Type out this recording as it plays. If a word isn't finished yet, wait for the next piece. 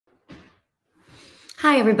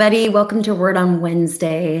Hi, everybody. Welcome to Word on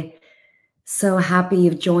Wednesday. So happy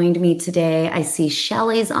you've joined me today. I see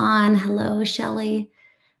Shelly's on. Hello, Shelly.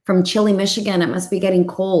 From chilly Michigan. It must be getting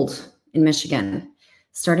cold in Michigan.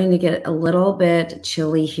 Starting to get a little bit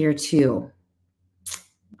chilly here, too.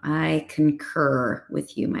 I concur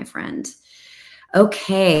with you, my friend.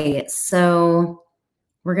 Okay, so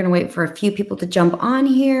we're going to wait for a few people to jump on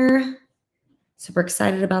here. Super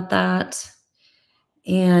excited about that.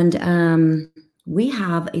 And we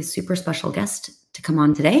have a super special guest to come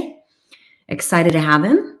on today. Excited to have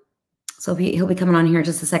him. So he'll be coming on here in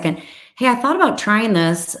just a second. Hey, I thought about trying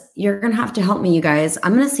this. You're going to have to help me, you guys.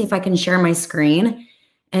 I'm going to see if I can share my screen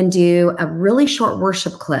and do a really short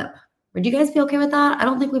worship clip. Would you guys be okay with that? I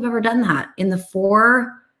don't think we've ever done that in the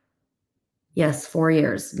 4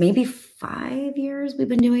 years, maybe 5 years we've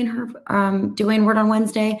been doing doing Word on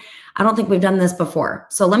Wednesday. I don't think we've done this before.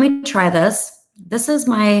 So let me try this. This is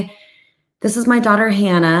my daughter,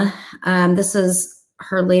 Hannah. This is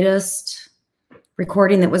her latest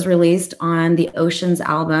recording that was released on the Oceans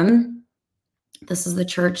album. This is the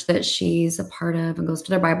church that she's a part of and goes to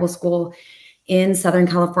their Bible school in Southern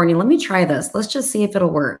California. Let me try this. Let's just see if it'll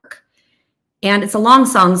work. And it's a long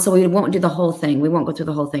song, so we won't do the whole thing. We won't go through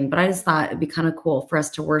the whole thing, but I just thought it'd be kind of cool for us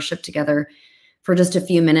to worship together for just a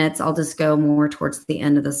few minutes. I'll just go more towards the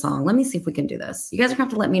end of the song. Let me see if we can do this. You guys are going to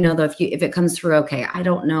have to let me know, though, if it comes through okay. I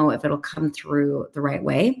don't know if it'll come through the right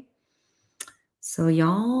way. So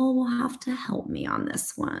y'all will have to help me on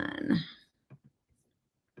this one.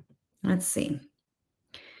 Let's see.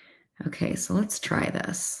 Okay, so let's try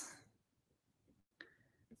this.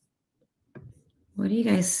 What do you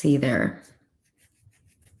guys see there?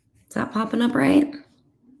 Is that popping up right?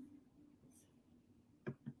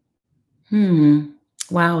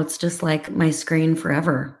 Wow, it's just like my screen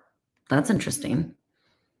forever. That's interesting.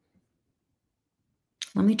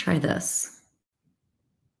 Let me try this.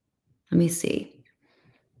 Let me see.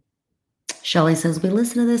 Shelly says, we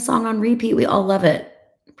listen to this song on repeat. We all love it.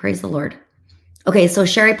 Praise the Lord. Okay, so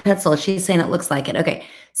Sherry Petzel, she's saying it looks like it. Okay,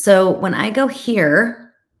 so when I go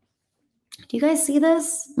here, do you guys see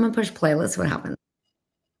this? I'm going to push play. Let's see what happens.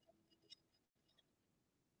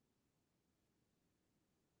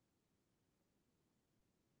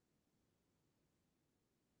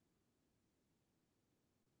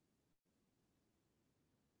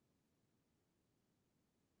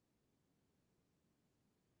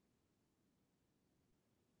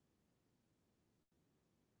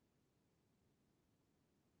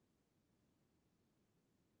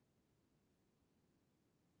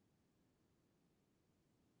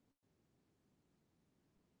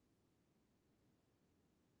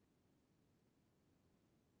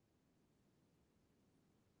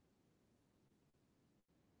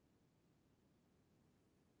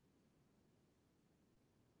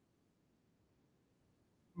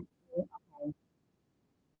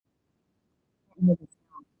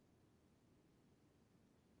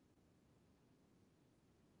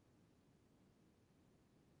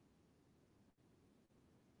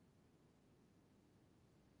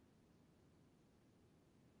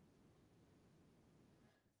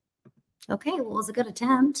 Okay, well, it was a good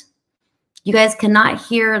attempt. You guys cannot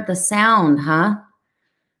hear the sound, huh?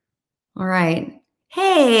 All right.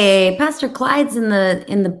 Hey, Pastor Clyde's in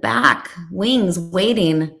the back wings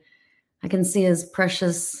waiting. I can see his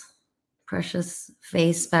precious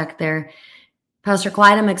face back there. Pastor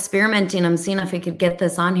Clyde, I'm experimenting. I'm seeing if we could get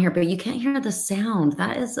this on here, but you can't hear the sound.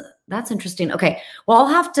 That's interesting. Okay, well, I'll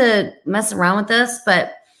have to mess around with this,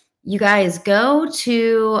 but you guys go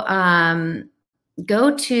to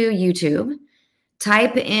YouTube,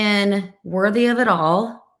 type in Worthy of It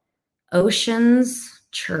All, Oceans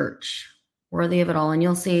Church, Worthy of It All, and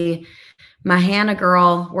you'll see my Hannah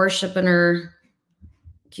girl worshiping her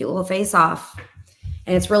cute little face off.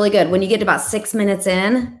 And it's really good. When you get to about 6 minutes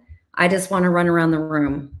in, I just want to run around the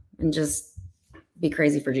room and just be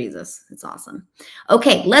crazy for Jesus. It's awesome.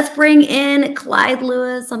 Okay, let's bring in Clyde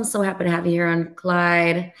Lewis. I'm so happy to have you here on,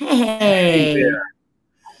 Clyde. Hey. How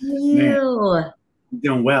are you? I'm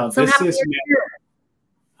doing well. So this is here.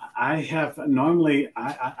 I have normally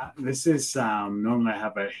normally I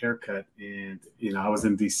have a haircut, and I was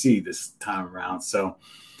in DC this time around, so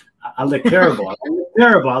I look terrible. I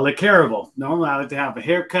look terrible. Normally I like to have a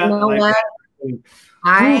haircut. You know what?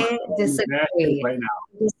 I disagree right now.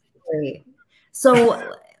 So,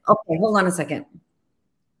 okay, hold on a second.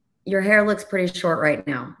 Your hair looks pretty short right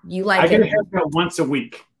now. You like I get a haircut once a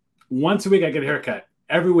week. Once a week I get a haircut.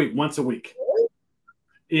 Every week, once a week. Really?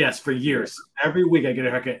 Yes, for years. Every week I get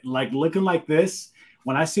a haircut. Like looking like this.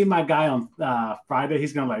 When I see my guy on Friday,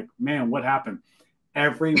 he's gonna like, man, what happened?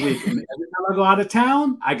 Every week. And every time I go out of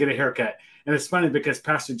town, I get a haircut. And it's funny because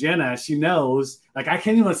Pastor Jenna, she knows, like, I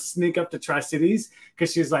can't even sneak up to Tri-Cities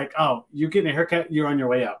because she's like, oh, you getting a haircut? You're on your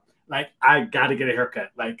way up. Like, I got to get a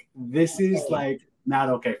haircut. Like, this is like not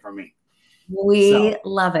okay for me. We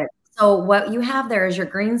love it. So what you have there is your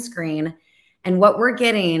green screen. And what we're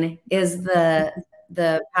getting is the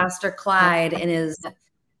Pastor Clyde and his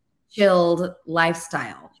chilled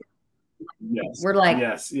lifestyle. Yes. We're like,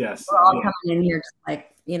 yes. We're all coming in here just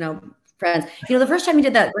like, friends. The first time you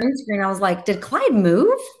did that green screen, I was like, did Clyde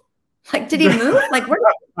move? Like, did he move? Like, where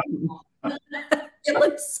did it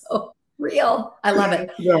looks so real. I love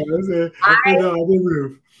it. I didn't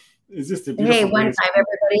move. It's just a beautiful. Hey, one time,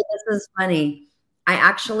 everybody, this is funny. I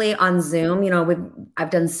actually on Zoom,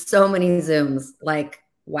 I've done so many Zooms, like,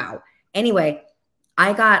 wow. Anyway,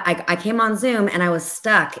 I came on Zoom and I was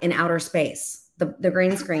stuck in outer space. The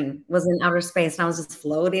green screen was in outer space and I was just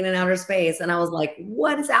floating in outer space. And I was like,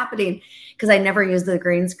 what is happening? Because I never used the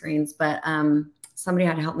green screens, but somebody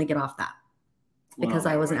had to help me get off that because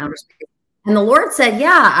I was in outer space. And the Lord said,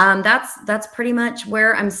 yeah, that's pretty much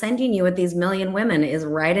where I'm sending you with these million women is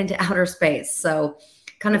right into outer space. So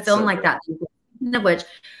kind of feeling like that. Of which,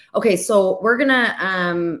 okay, so we're going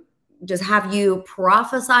to just have you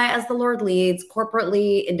prophesy as the Lord leads,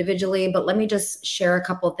 corporately, individually, but let me just share a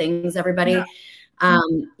couple of things, everybody.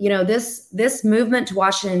 Yeah. This movement to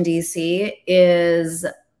Washington, D.C. is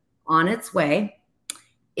on its way.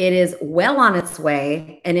 It is well on its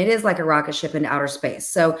way, and it is like a rocket ship into outer space.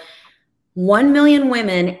 So 1 million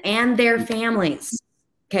women and their families.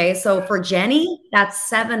 Okay, so for Jenny, that's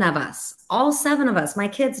 7 of us. All 7 of us, my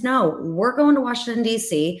kids know, we're going to Washington,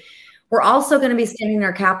 D.C. We're also going to be standing in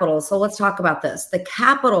our capitals. So let's talk about this. The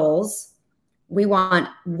capitals, we want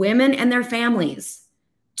women and their families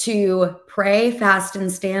to pray, fast, and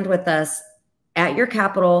stand with us at your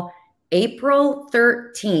capital, April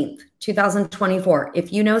 13th, 2024.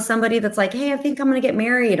 If you know somebody that's like, hey, I think I'm going to get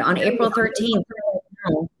married on April 13th,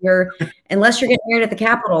 unless you're getting married at the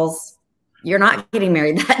capitals, you're not getting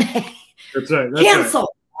married that day. That's right.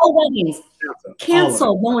 Cancel all weddings.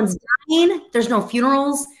 Cancel. No one's dying. There's no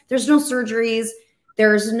funerals. There's no surgeries.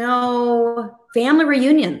 There's no family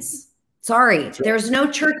reunions. Sorry. Right. There's no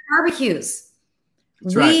church barbecues.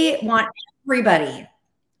 We want everybody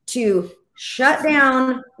to shut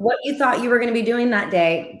down what you thought you were going to be doing that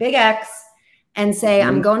day, big X, and say,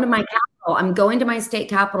 I'm going to my capital. I'm going to my state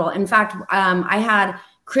capital. In fact, I had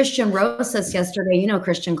Christian Rosas yesterday. You know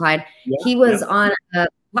Christian, Clyde. Yeah, he was on a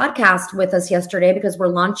podcast with us yesterday because we're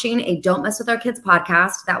launching a Don't Mess With Our Kids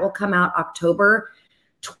podcast that will come out October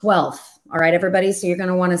 12th. All right, everybody. So you're going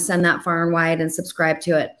to want to send that far and wide and subscribe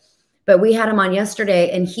to it. But we had him on yesterday,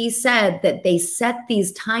 and he said that they set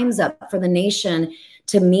these times up for the nation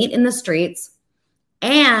to meet in the streets,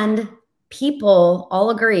 and people all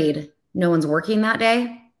agreed no one's working that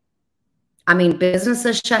day. I mean,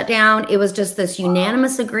 businesses shut down. It was just this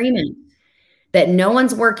unanimous agreement that no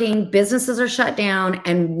one's working, businesses are shut down,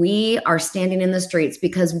 and we are standing in the streets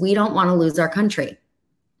because we don't want to lose our country.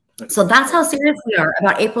 So that's how serious we are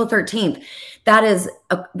about April 13th. That is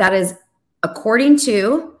according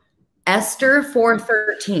to Esther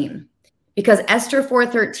 4:13, because Esther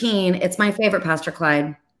 4:13, it's my favorite, Pastor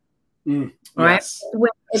Clyde. All right.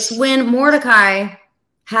 It's when Mordecai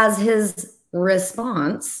has his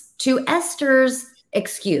response to Esther's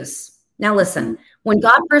excuse. Now, listen, when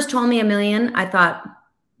God first told me 1 million, I thought,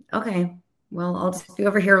 okay, well, I'll just be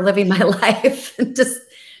over here living my life and just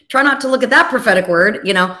try not to look at that prophetic word,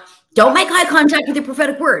 don't make eye contact with the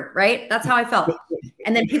prophetic word, right? That's how I felt.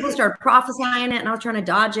 And then people started prophesying it and I was trying to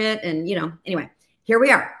dodge it. And, anyway, here we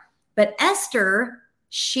are. But Esther,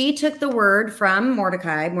 she took the word from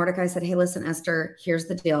Mordecai. Mordecai said, hey, listen, Esther, here's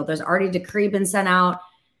the deal. There's already a decree been sent out.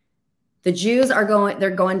 The Jews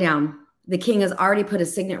they're going down. The king has already put a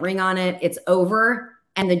signet ring on it. It's over.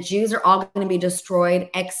 And the Jews are all going to be destroyed,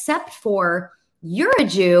 except for you're a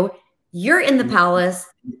Jew. You're in the palace.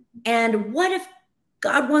 And what if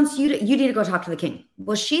God wants you need to go talk to the king?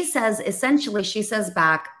 Well, she says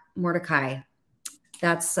back, Mordecai,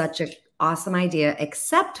 that's such an awesome idea,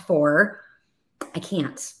 except for I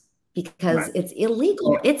can't because it's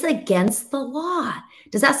illegal. It's against the law.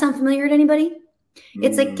 Does that sound familiar to anybody?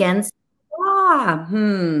 It's against the law.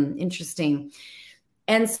 Interesting.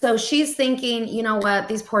 And so she's thinking, you know what?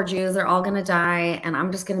 These poor Jews are all going to die. And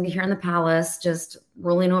I'm just going to be here in the palace, just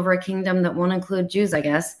ruling over a kingdom that won't include Jews, I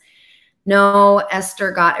guess. No,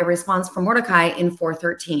 Esther got a response from Mordecai in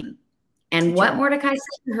 4:13. And what Mordecai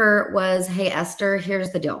said to her was, hey, Esther,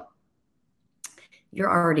 here's the deal.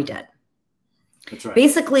 You're already dead. That's right.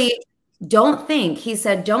 Basically, don't think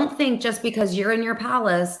just because you're in your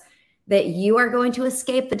palace that you are going to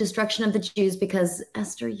escape the destruction of the Jews because,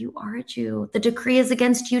 Esther, you are a Jew. The decree is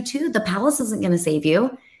against you too. The palace isn't going to save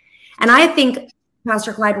you. And I think,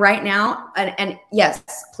 Pastor Clyde, right now, and yes,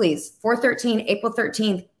 please, 4/13, April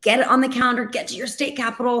 13th, get it on the calendar, get to your state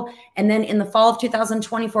capital. And then in the fall of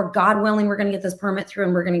 2024, God willing, we're going to get this permit through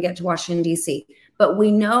and we're going to get to Washington, D.C. But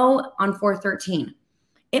we know on 4/13,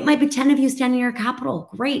 it might be 10 of you standing in your capital.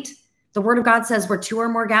 Great. The word of God says where 2 or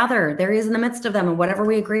more gather, there he is in the midst of them. And whatever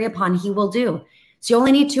we agree upon, he will do. So you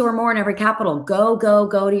only need 2 or more in every capital. Go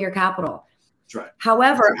to your capital. That's right.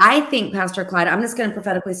 However, I think, Pastor Clyde, I'm just going to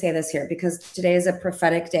prophetically say this here because today is a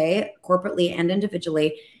prophetic day, corporately and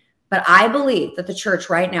individually. But I believe that the church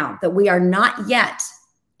right now, that we are not yet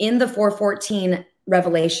in the 4/14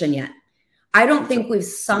 revelation yet. I don't think we've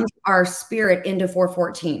sunk our spirit into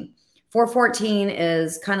 4/14. 4/14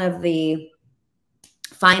 is kind of the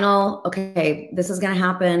final, okay, this is going to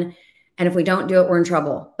happen. And if we don't do it, we're in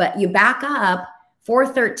trouble. But you back up,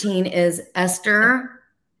 4/13 is Esther,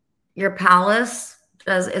 your palace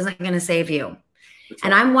isn't going to save you.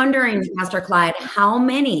 And I'm wondering, Pastor Clyde, how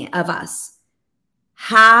many of us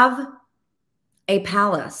have a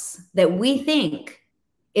palace that we think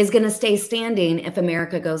is going to stay standing if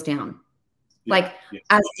America goes down? Like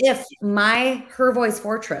as if her voice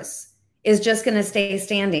fortress is just going to stay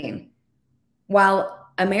standing while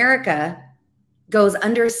America goes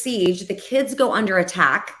under siege, the kids go under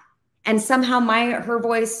attack, and somehow her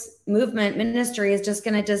voice movement ministry is just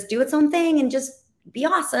going to just do its own thing and just be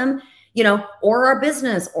awesome, you know, or our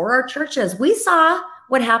business or our churches. We saw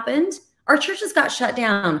what happened. Our churches got shut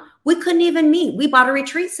down. We couldn't even meet. We bought a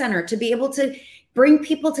retreat center to be able to bring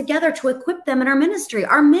people together to equip them in our ministry.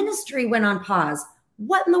 Our ministry went on pause.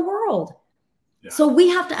 What in the world? Yeah. So we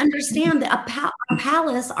have to understand that a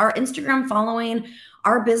palace, our Instagram following,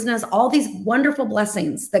 our business, all these wonderful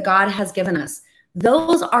blessings that God has given us,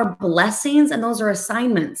 those are blessings and those are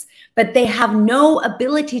assignments, but they have no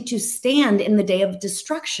ability to stand in the day of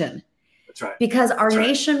destruction. That's right. Because our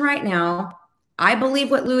nation right now, I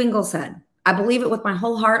believe what Lou Engle said. I believe it with my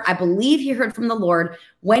whole heart. I believe he heard from the Lord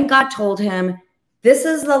when God told him, this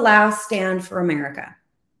is the last stand for America.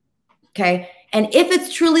 Okay. And if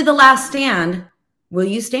it's truly the last stand, will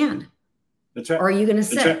you stand? That's right. Or are you going to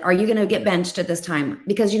sit? Right. Are you going to get benched at this time?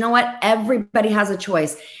 Because you know what? Everybody has a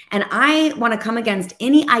choice. And I want to come against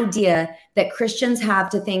any idea that Christians have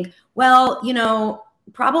to think, well, you know,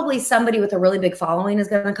 probably somebody with a really big following is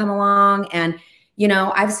going to come along. And, you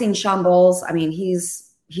know, I've seen Sean Bowles. I mean,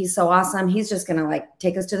 he's so awesome. He's just going to like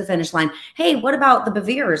take us to the finish line. Hey, what about the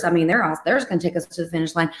Beveres? I mean, they're awesome. They're just going to take us to the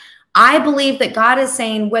finish line. I believe that God is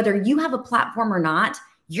saying, whether you have a platform or not,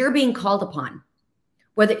 you're being called upon.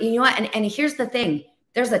 Whether, you know what, and here's the thing.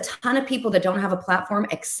 There's a ton of people that don't have a platform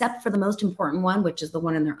except for the most important one, which is the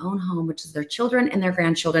one in their own home, which is their children and their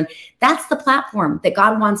grandchildren. That's the platform that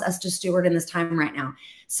God wants us to steward in this time right now.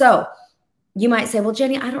 So you might say, well,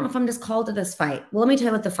 Jenny, I don't know if I'm just called to this fight. Well, let me tell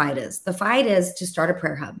you what the fight is. The fight is to start a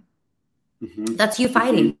prayer hub. Mm-hmm. That's you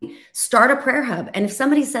fighting. Mm-hmm. Start a prayer hub. And if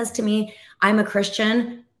somebody says to me, I'm a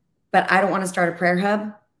Christian, but I don't want to start a prayer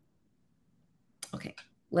hub. Okay.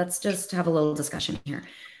 Let's just have a little discussion here.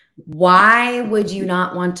 Why would you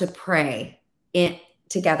not want to pray it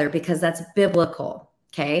together? Because that's biblical.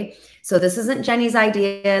 Okay. So this isn't Jenny's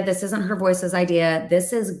idea. This isn't her voice's idea.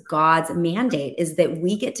 This is God's mandate, is that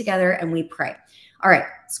we get together and we pray. All right.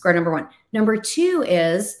 Square number 1. Number 2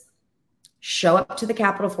 is show up to the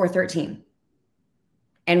Capitol 4/13.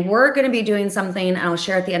 And we're going to be doing something, and I'll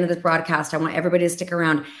share at the end of this broadcast. I want everybody to stick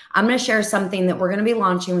around. I'm going to share something that we're going to be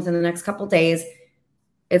launching within the next couple of days.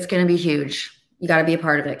 It's going to be huge. You got to be a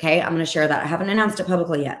part of it. Okay. I'm going to share that. I haven't announced it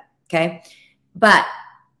publicly yet. Okay. But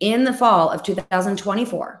in the fall of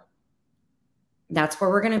 2024, that's where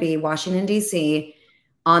we're going to be, Washington, D.C.,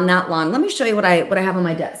 on that lawn. Let me show you what I have on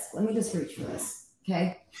my desk. Let me just reach for this.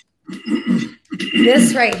 Okay.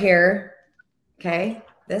 This right here. Okay.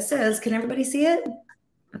 This is, can everybody see it?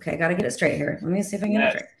 Okay. Got to get it straight here. Let me see if I can get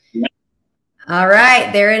it straight. All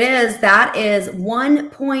right, there it is. That is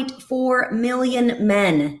 1.4 million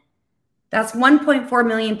men. That's 1.4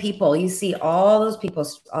 million people. You see all those people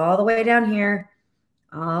all the way down here,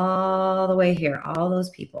 all the way here, all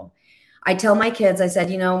those people. I tell my kids, I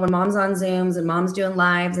said, you know, when mom's on Zooms and mom's doing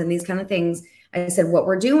lives and these kind of things, I said, what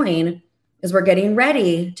we're doing is we're getting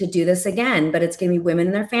ready to do this again, but it's going to be women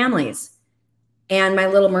and their families. And my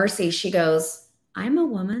little Mercy, she goes, I'm a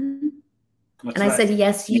woman. That's and I said,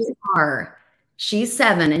 yes, you are. She's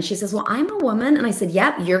 7. And she says, well, I'm a woman. And I said,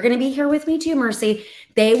 yep, you're going to be here with me too, Mercy.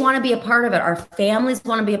 They want to be a part of it. Our families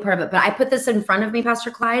want to be a part of it. But I put this in front of me, Pastor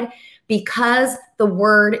Clyde, because the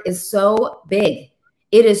word is so big.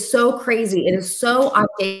 It is so crazy. It is so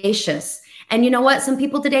audacious. And you know what? Some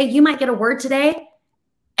people today, you might get a word today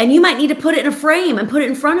and you might need to put it in a frame and put it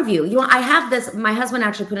in front of you. I have this, my husband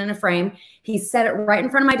actually put it in a frame. He set it right in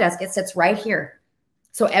front of my desk. It sits right here.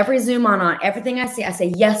 So every Zoom on everything I see, I say,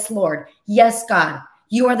 yes, Lord. Yes, God.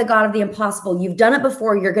 You are the God of the impossible. You've done it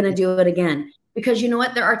before. You're going to do it again. Because you know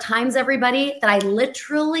what? There are times, everybody, that I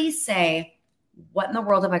literally say, what in the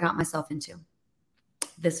world have I got myself into?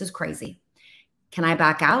 This is crazy. Can I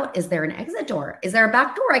back out? Is there an exit door? Is there a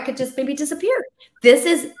back door? I could just maybe disappear. This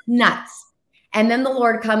is nuts. And then the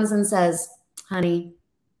Lord comes and says, honey,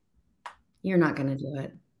 you're not going to do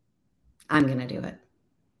it. I'm going to do it.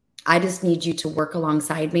 I just need you to work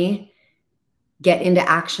alongside me, get into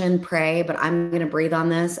action, pray, but I'm going to breathe on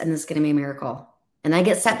this and this is going to be a miracle. And I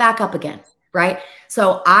get set back up again, right?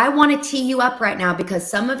 So I want to tee you up right now because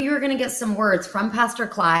some of you are going to get some words from Pastor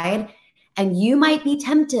Clyde and you might be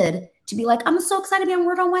tempted to be like, I'm so excited to be on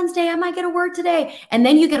Word on Wednesday. I might get a word today. And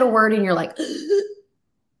then you get a word and you're like,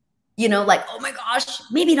 you know, like, oh my gosh,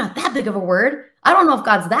 maybe not that big of a word. I don't know if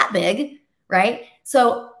God's that big, right?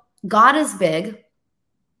 So God is big.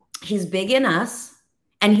 He's big in us,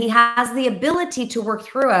 and he has the ability to work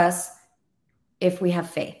through us if we have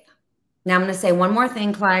faith. Now I'm going to say one more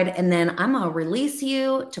thing, Clyde, and then I'm going to release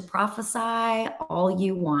you to prophesy all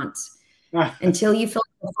you want until you feel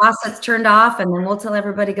like the faucet's turned off, and then we'll tell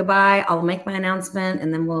everybody goodbye. I'll make my announcement,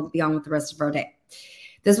 and then we'll be on with the rest of our day.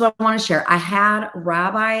 This is what I want to share. I had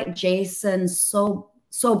Rabbi Jason Sobel,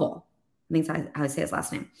 I think that's how I say his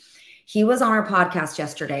last name. He was on our podcast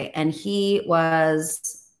yesterday, and he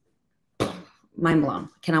was mind blown.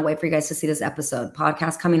 Cannot wait for you guys to see this episode.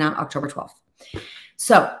 Podcast coming out October 12th.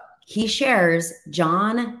 So he shares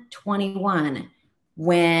John 21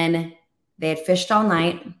 when they had fished all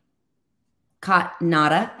night, caught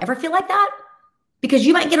nada. Ever feel like that? Because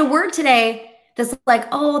you might get a word today that's like,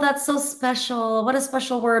 oh, that's so special. What a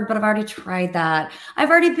special word, but I've already tried that. I've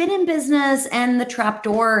already been in business and the trap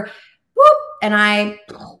door, whoop,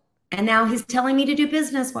 and now he's telling me to do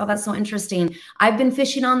business. Wow, that's so interesting. I've been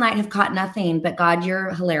fishing all night, have caught nothing, but God,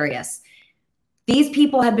 you're hilarious. These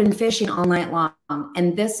people have been fishing all night long.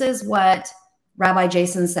 And this is what Rabbi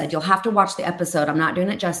Jason said. You'll have to watch the episode. I'm not doing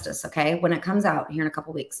it justice, okay, when it comes out here in a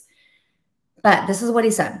couple of weeks. But this is what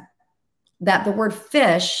he said, that the word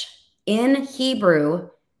fish in Hebrew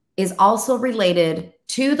is also related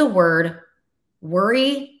to the word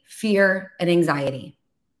worry, fear, and anxiety.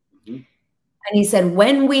 And he said,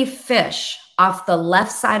 when we fish off the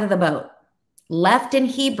left side of the boat, left in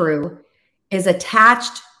Hebrew is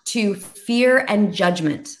attached to fear and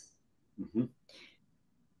judgment.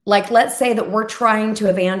 Like, let's say that we're trying to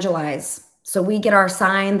evangelize. So we get our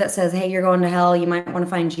sign that says, hey, you're going to hell. You might want to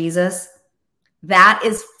find Jesus. That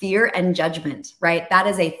is fear and judgment, right? That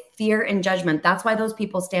is a fear and judgment. That's why those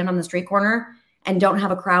people stand on the street corner and don't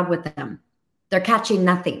have a crowd with them. They're catching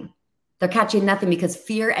nothing. They're catching nothing because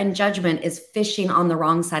fear and judgment is fishing on the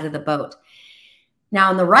wrong side of the boat. Now,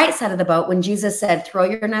 on the right side of the boat, when Jesus said, throw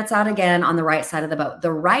your nets out again on the right side of the boat,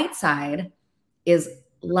 the right side is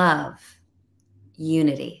love,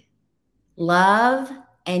 unity, love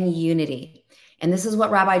and unity. And this is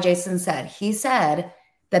what Rabbi Jason said. He said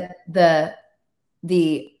that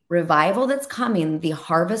the revival that's coming, the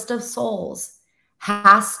harvest of souls,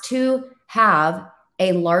 has to have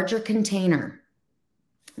a larger container.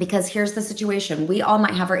 Because here's the situation. We all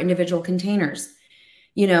might have our individual containers.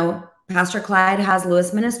 You know, Pastor Clyde has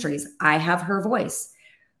Lewis Ministries. I have her voice.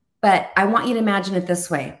 But I want you to imagine it this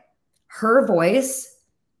way. Her voice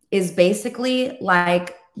is basically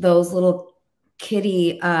like those little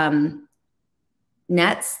kitty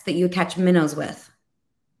nets that you catch minnows with,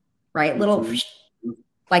 right? Little,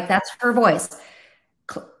 like that's her voice.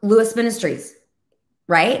 Lewis Ministries,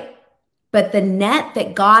 right? But the net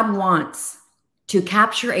that God wants to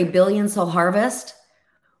capture a billion soul harvest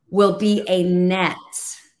will be a net.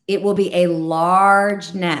 It will be a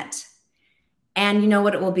large net. And you know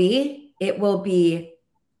what it will be? It will be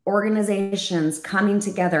organizations coming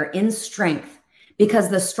together in strength, because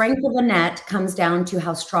the strength of a net comes down to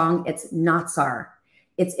how strong its knots are,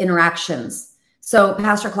 its interactions. So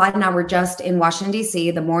Pastor Clyde and I were just in Washington,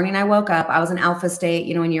 D.C. The morning I woke up, I was in alpha state,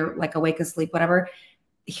 you know, when you're like awake, asleep, whatever.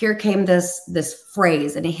 Here came this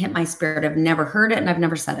phrase, and it hit my spirit. I've never heard it and I've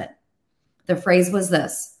never said it. The phrase was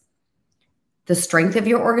this: the strength of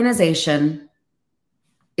your organization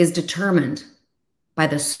is determined by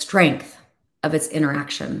the strength of its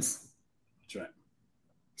interactions. That's right.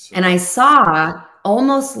 And I saw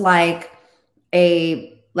almost like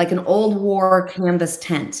an old war canvas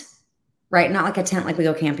tent, right? Not like a tent like we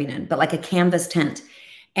go camping in, but like a canvas tent.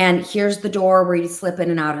 And here's the door where you slip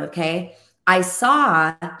in and out of, okay? I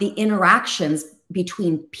saw the interactions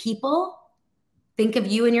between people. Think of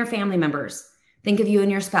you and your family members. Think of you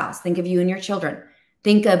and your spouse. Think of you and your children.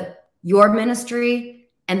 Think of your ministry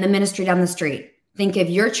and the ministry down the street. Think of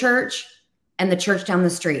your church and the church down the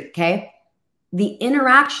street, okay? The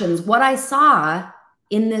interactions, what I saw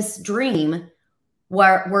in this dream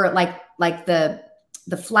were like the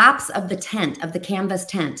flaps of the tent, of the canvas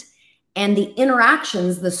tent, and the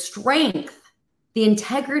interactions, the strength, the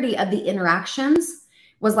integrity of the interactions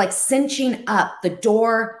was like cinching up the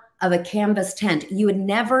door of a canvas tent. You would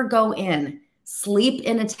never go in, sleep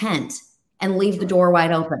in a tent, and leave the door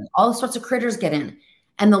wide open. All sorts of critters get in.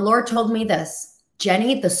 And the Lord told me this,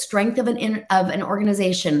 Jenny, the strength of an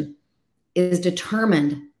organization is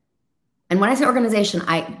determined. And when I say organization,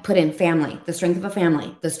 I put in family, the strength of a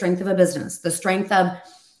family, the strength of a business, the strength of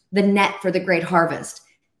the net for the great harvest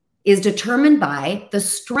is determined by the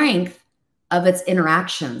strength of its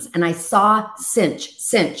interactions. And I saw cinch,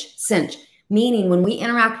 cinch, cinch, meaning when we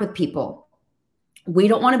interact with people, we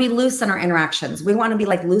don't want to be loose in our interactions. We want to be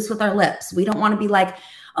like loose with our lips. We don't want to be like,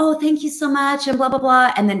 oh, thank you so much, and blah, blah,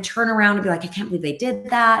 blah, and then turn around and be like, I can't believe they did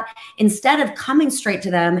that. Instead of coming straight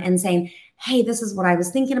to them and saying, hey, this is what I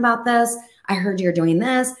was thinking about this. I heard you're doing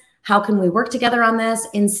this. How can we work together on this?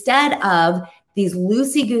 Instead of these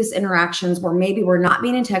loosey-goose interactions where maybe we're not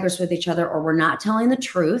being integrous with each other or we're not telling the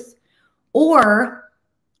truth. Or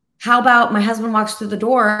how about my husband walks through the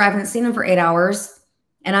door, I haven't seen him for 8 hours,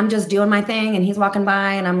 and I'm just doing my thing, and he's walking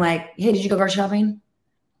by, and I'm like, hey, did you go grocery shopping?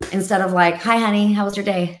 Instead of like, hi, honey, how was your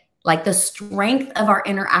day? Like the strength of our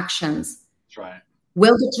interactions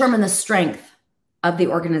will determine the strength of the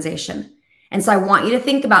organization. And so I want you to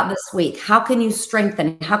think about this week, how can you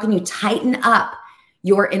strengthen, how can you tighten up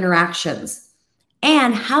your interactions?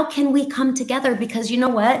 And how can we come together? Because you know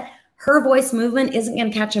what? Her Voice movement isn't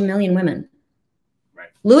going to catch a million women. Right.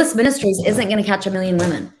 Lewis Ministries isn't going to catch a million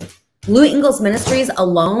women. Lou Engel's Ministries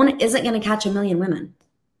alone isn't going to catch a million women.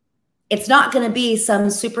 It's not going to be some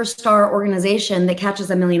superstar organization that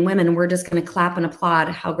catches a million women and we're just going to clap and applaud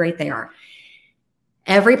how great they are.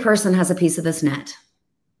 Every person has a piece of this net.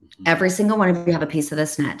 Every single one of you have a piece of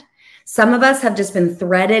this net. Some of us have just been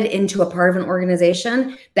threaded into a part of an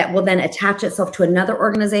organization that will then attach itself to another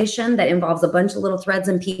organization that involves a bunch of little threads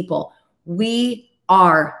and people. We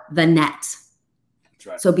are the net. That's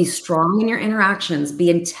right. So be strong in your interactions, be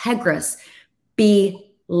integrous,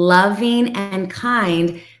 be loving and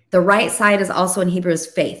kind. The right side is also in Hebrews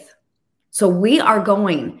faith. So we are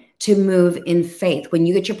going to move in faith. When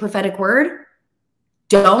you get your prophetic word,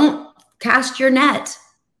 don't cast your net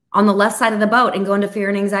on the left side of the boat and go into fear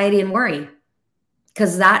and anxiety and worry.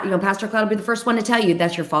 Because that, Pastor Clyde will be the first one to tell you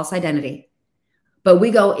that's your false identity. But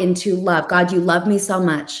we go into love. God, you love me so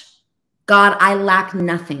much. God, I lack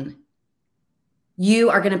nothing. You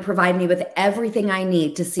are going to provide me with everything I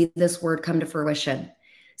need to see this word come to fruition.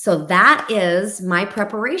 So that is my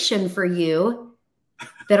preparation for you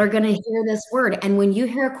that are going to hear this word. And when you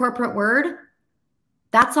hear a corporate word,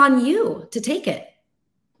 that's on you to take it.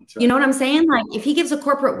 Right. You know what I'm saying? Like if he gives a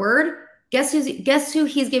corporate word, guess who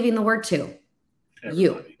he's giving the word to? Everybody.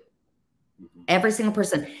 You. Mm-hmm. Every single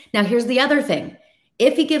person. Now, here's the other thing.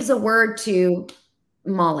 If he gives a word to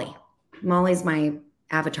Molly's my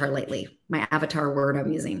avatar lately, my avatar word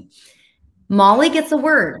I'm using. Molly gets a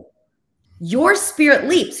word. Your spirit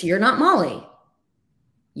leaps. You're not Molly.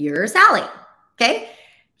 You're Sally. Okay.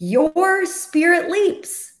 Your spirit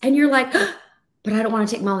leaps. And you're like, but I don't want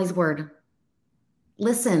to take Molly's word.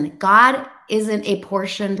 Listen, God isn't a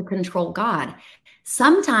portioned control God.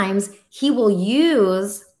 Sometimes he'll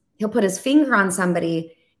put his finger on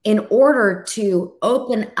somebody in order to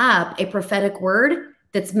open up a prophetic word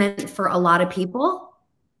that's meant for a lot of people.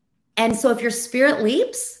 And so if your spirit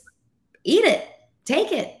leaps, eat it,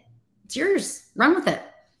 take it. It's yours. Run with it.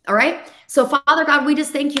 All right. So Father God, we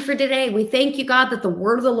just thank you for today. We thank you, God, that the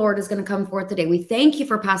word of the Lord is going to come forth today. We thank you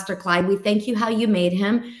for Pastor Clyde. We thank you how you made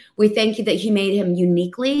him. We thank you that you made him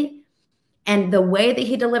uniquely. And the way that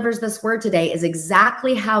he delivers this word today is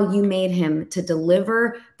exactly how you made him to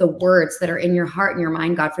deliver the words that are in your heart and your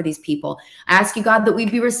mind, God, for these people. I ask you, God, that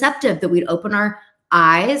we'd be receptive, that we'd open our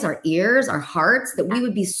eyes, our ears, our hearts, that we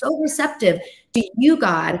would be so receptive to you,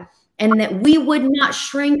 God, and that we would not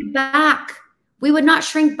shrink back. We would not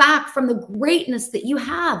shrink back from the greatness that you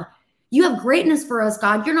have. You have greatness for us,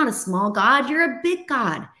 God. You're not a small God. You're a big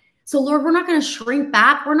God. So Lord, we're not going to shrink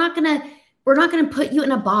back. We're not going to put you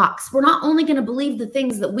in a box. We're not only going to believe the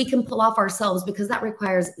things that we can pull off ourselves because that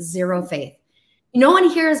requires zero faith. No one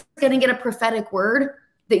here is going to get a prophetic word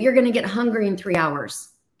that you're going to get hungry in 3 hours.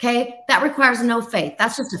 Okay. That requires no faith.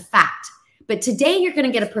 That's just a fact. But today you're going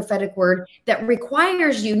to get a prophetic word that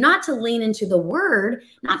requires you not to lean into the word,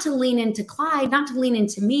 not to lean into Clyde, not to lean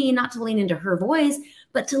into me, not to lean into her voice,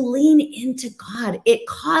 but to lean into God. It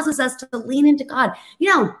causes us to lean into God. You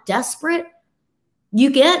know how desperate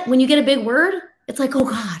you get when you get a big word? It's like, oh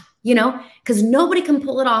God, you know, because nobody can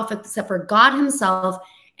pull it off except for God himself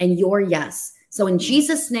and your yes. So in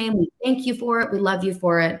Jesus' name, we thank you for it. We love you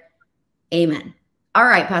for it. Amen. All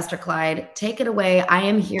right, Pastor Clyde, take it away. I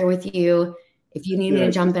am here with you. If you need me to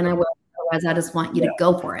jump in, I will. Otherwise, I just want you to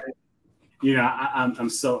go for it. You know,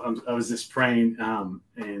 I was just praying,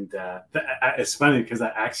 it's funny because I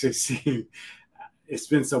actually see it's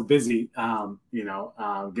been so busy,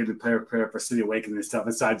 getting prayer for City Awakening and stuff.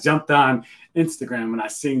 And so I jumped on Instagram and I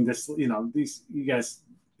seen this, you guys,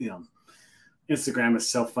 Instagram is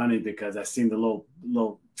so funny because I seen the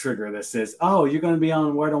little trigger that says, oh, you're going to be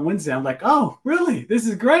on Word on Wednesday. I'm like, oh, really? This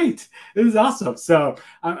is great. This is awesome. So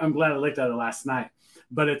I'm glad I looked at it last night.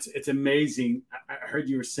 But it's amazing. I heard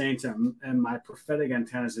you were saying something, and my prophetic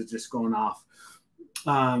antennas are just going off.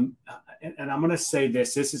 And I'm going to say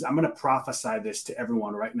this. I'm going to prophesy this to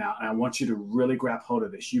everyone right now. And I want you to really grab hold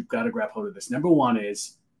of this. You've got to grab hold of this. Number one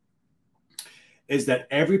is that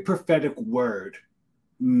every prophetic word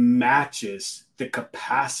matches the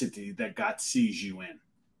capacity that God sees you in.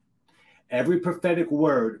 Every prophetic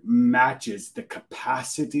word matches the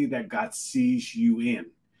capacity that God sees you in.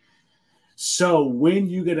 So when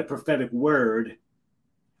you get a prophetic word,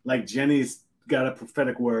 like Jenny's got a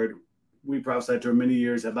prophetic word, we prophesied to her many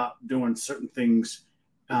years about doing certain things,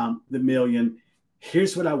 the million.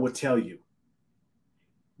 Here's what I will tell you.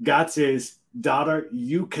 God says, daughter,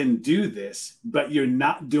 you can do this, but you're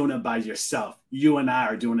not doing it by yourself. You and I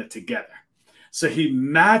are doing it together. So he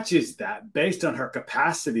matches that based on her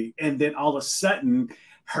capacity. And then all of a sudden,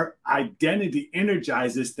 her identity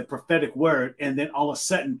energizes the prophetic word. And then all of a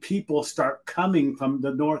sudden, people start coming from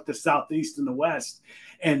the north, the south, the east, and the west,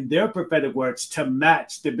 and their prophetic words to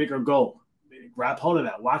match the bigger goal. Grab hold of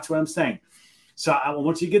that. Watch what I'm saying. So I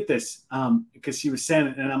want you to get this because she was saying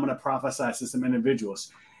it, and I'm going to prophesy to some individuals.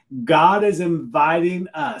 God is inviting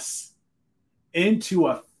us into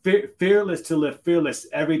a fearless to live fearless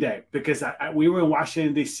every day, because we were in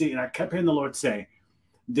Washington, D.C., and I kept hearing the Lord say,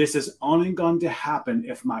 this is only going to happen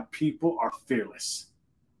if my people are fearless.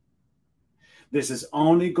 This is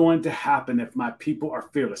only going to happen if my people are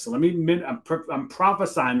fearless. So I'm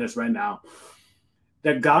prophesying this right now,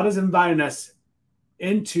 that God is inviting us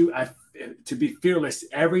into to be fearless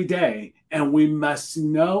every day. And we must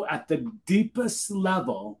know at the deepest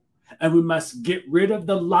level, and we must get rid of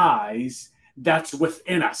the lies that's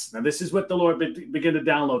within us. Now, this is what the Lord began to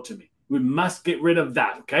download to me. We must get rid of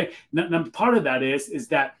that, okay? Now part of that is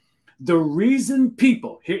that the reason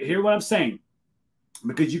people, hear what I'm saying,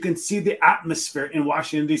 because you can see the atmosphere in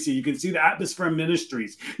Washington, D.C. You can see the atmosphere in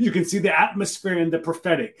ministries. You can see the atmosphere in the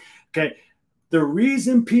prophetic, okay? The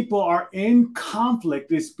reason people are in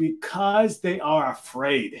conflict is because they are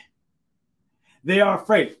afraid. They are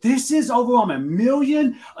afraid. This is overwhelming. 1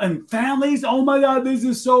 million and families. Oh my God, this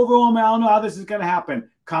is so overwhelming. I don't know how this is going to happen.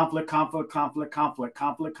 Conflict, conflict, conflict, conflict,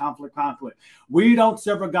 conflict, conflict, conflict. We don't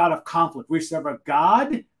serve a God of conflict. We serve a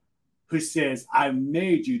God who says, I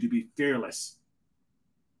made you to be fearless.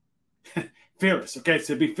 Fearless. Okay,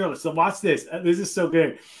 so be fearless. So watch this. This is so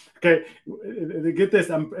good. Okay, get this.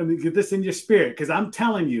 Get this in your spirit, because I'm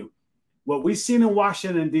telling you, what we've seen in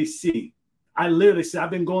Washington, D.C., I literally said,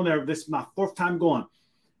 I've been going there. This is my 4th time going.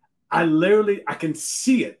 I can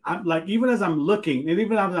see it. I'm like, even as I'm looking, and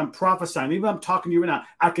even as I'm prophesying, even as I'm talking to you right now,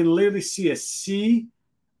 I can literally see a sea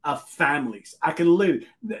of families. I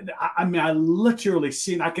literally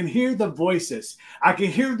see it. I can hear the voices. I can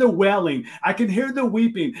hear the wailing. I can hear the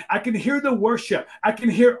weeping. I can hear the worship. I can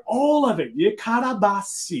hear all of it.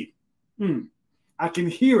 Yekarabasi. I can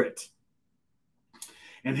hear it.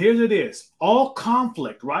 And here it is. All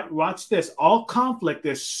conflict, right? Watch this. All conflict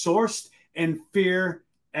is sourced in fear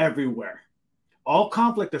everywhere. All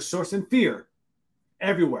conflict is sourced in fear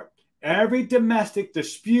everywhere. Every domestic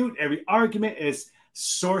dispute, every argument is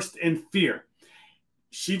sourced in fear.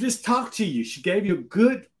 She just talked to you. She gave you a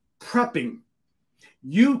good prepping.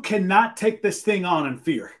 You cannot take this thing on in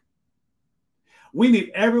fear. We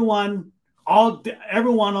need everyone on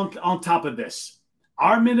top of this.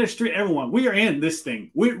 Our ministry, everyone, we are in this thing.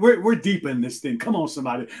 We're deep in this thing. Come on,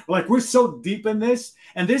 somebody. We're so deep in this.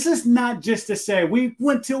 And this is not just to say we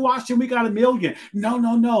went to Washington, we got 1 million.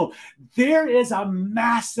 No. There is a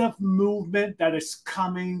massive movement that is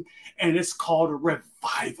coming, and it's called a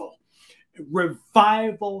revival.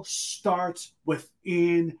 Revival starts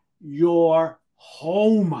within your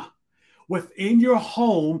home. within your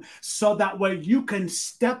home so that way you can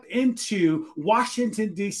step into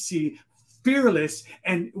Washington, D.C. fearless.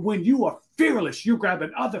 And when you are fearless, you're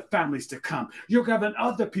grabbing other families to come. You're grabbing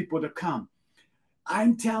other people to come.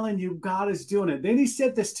 I'm telling you, God is doing it. Then he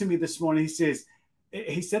said this to me this morning.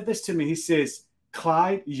 He said this to me. He says,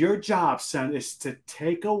 Clyde, your job, son, is to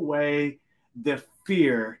take away the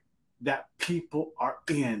fear that people are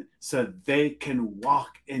in so they can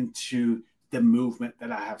walk into the movement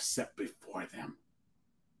that I have set before them.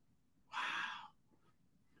 Wow.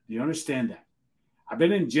 Do you understand that? I've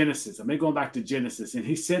been in Genesis. I've been going back to Genesis. And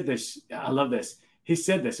he said this. I love this. He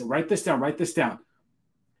said this. Write this down. Write this down.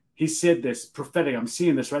 He said this prophetic. I'm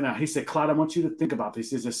seeing this right now. He said, Clyde, I want you to think about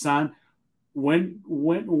this. He says, son, when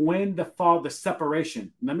the fall, the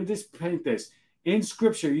separation, let me just paint this. In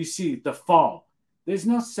scripture, you see the fall. There's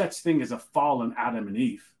no such thing as a fall in Adam and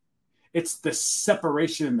Eve. It's the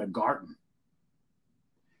separation in the garden.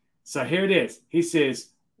 So here it is. He says,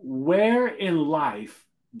 where in life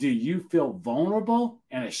do you feel vulnerable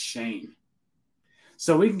and ashamed?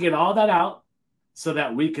 So we can get all that out so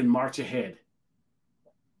that we can march ahead.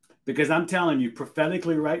 Because I'm telling you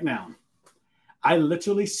prophetically right now, I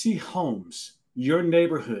literally see homes, your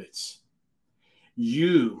neighborhoods,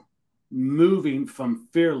 you moving from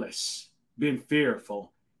fearless, being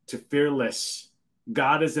fearful, to fearless.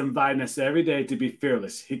 God is inviting us every day to be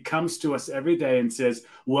fearless. He comes to us every day and says,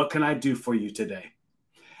 what can I do for you today?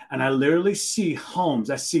 And I literally see homes.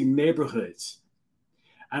 I see neighborhoods.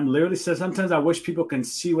 I'm literally saying, sometimes I wish people can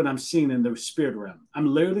see what I'm seeing in the spirit realm. I'm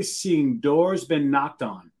literally seeing doors been knocked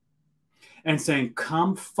on and saying,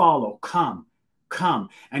 come follow, come.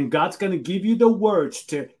 And God's going to give you the words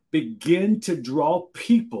to begin to draw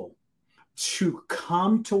people to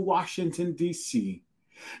come to Washington, D.C.,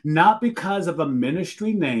 not because of a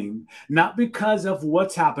ministry name, not because of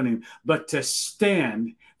what's happening, but to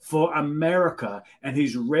stand for America. And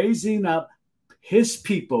he's raising up his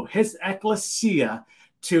people, his ecclesia,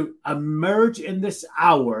 to emerge in this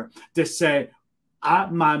hour to say,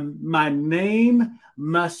 my name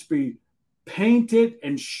must be painted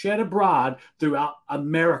and shed abroad throughout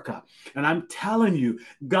America. And I'm telling you,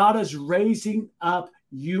 God is raising up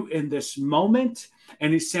you in this moment.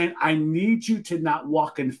 And he's saying, I need you to not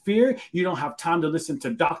walk in fear. You don't have time to listen to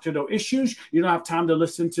doctrinal issues. You don't have time to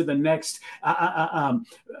listen to the next,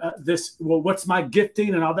 what's my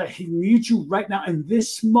gifting and all that. He needs you right now in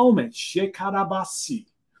this moment, shekarabasi,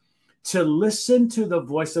 to listen to the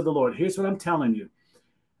voice of the Lord. Here's what I'm telling you.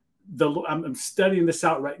 I'm studying this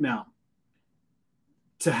out right now.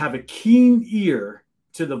 To have a keen ear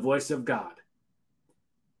to the voice of God.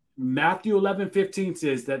 Matthew 11:15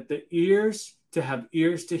 says that the ears to have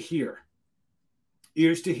ears to hear.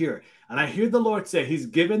 Ears to hear. And I hear the Lord say he's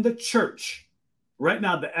given the church, right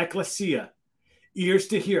now, the ecclesia, ears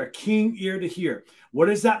to hear, a keen ear to hear. What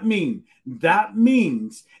does that mean? That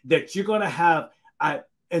means that you're going to have an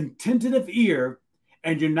attentive ear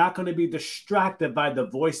and you're not going to be distracted by the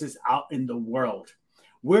voices out in the world.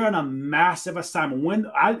 We're on a massive assignment. When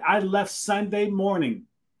I left Sunday morning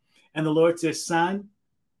and the Lord says, son,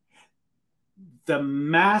 the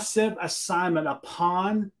massive assignment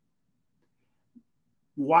upon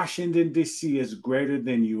Washington, D.C. is greater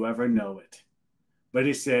than you ever know it. But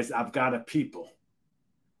he says, I've got a people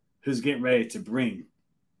who's getting ready to bring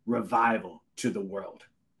revival to the world.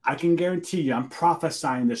 I can guarantee you, I'm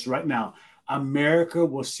prophesying this right now. America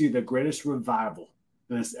will see the greatest revival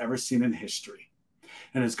than it's ever seen in history.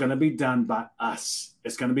 And it's going to be done by us.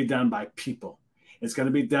 It's going to be done by people. It's going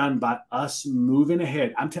to be done by us moving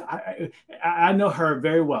ahead. I know her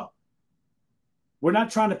very well. We're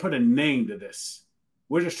not trying to put a name to this.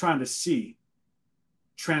 We're just trying to see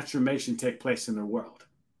transformation take place in the world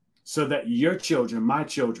so that your children, my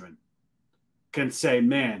children, can say,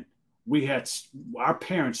 man, our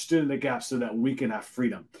parents stood in the gap so that we can have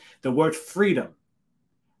freedom. The word freedom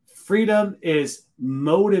is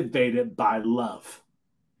motivated by love.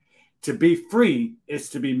 To be free is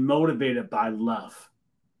to be motivated by love.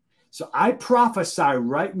 So I prophesy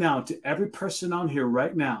right now to every person on here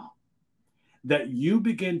right now that you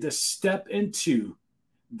begin to step into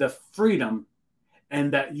the freedom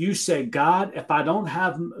and that you say, God, if I don't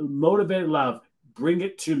have motivated love, bring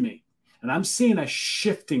it to me. And I'm seeing a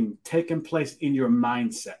shifting taking place in your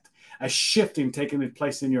mindset. A shifting taking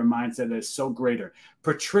place in your mindset that is so greater.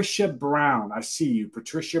 Patricia Brown, I see you.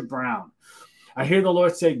 Patricia Brown. I hear the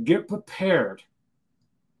Lord say, get prepared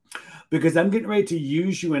because I'm getting ready to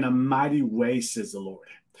use you in a mighty way, says the Lord.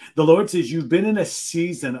 The Lord says you've been in a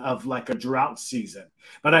season of like a drought season.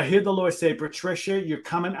 But I hear the Lord say, Patricia, you're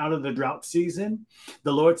coming out of the drought season.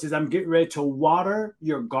 The Lord says, I'm getting ready to water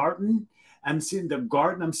your garden. I'm seeing the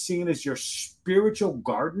garden I'm seeing is your spiritual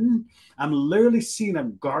garden. I'm literally seeing a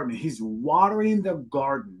garden. He's watering the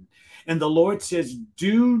garden. And the Lord says,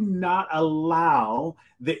 do not allow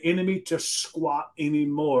the enemy to squat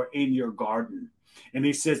anymore in your garden. And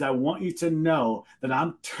he says, I want you to know that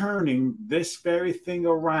I'm turning this very thing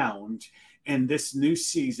around in this new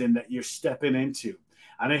season that you're stepping into.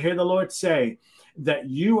 And I hear the Lord say that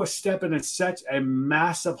you are stepping in such a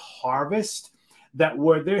massive harvest that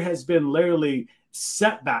where there has been literally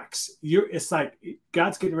setbacks, it's like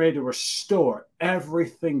God's getting ready to restore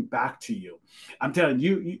everything back to you. I'm telling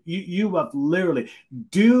you, you have literally,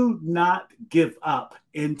 do not give up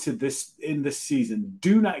in this season.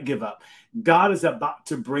 Do not give up. God is about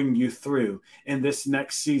to bring you through in this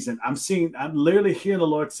next season. I'm literally hearing the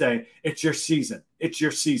Lord say, it's your season. It's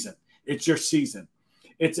your season. It's your season.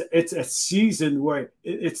 It's a season where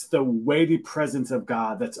it's the weighty presence of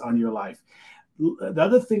God that's on your life. The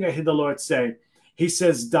other thing I hear the Lord say, he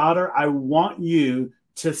says, daughter, I want you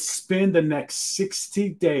to spend the next 60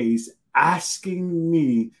 days asking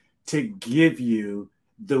me to give you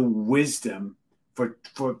the wisdom for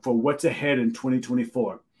what's ahead in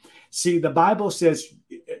 2024. See, the Bible says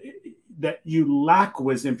that you lack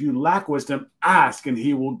wisdom. If you lack wisdom, ask and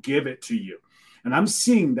he will give it to you. And I'm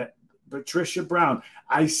seeing that, Patricia Brown,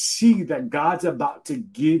 I see that God's about to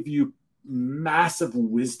give you massive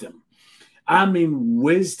wisdom. I mean,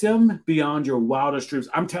 wisdom beyond your wildest dreams.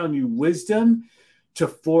 I'm telling you, wisdom to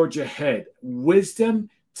forge ahead, wisdom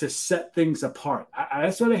to set things apart.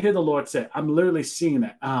 That's what I hear the Lord say. I'm literally seeing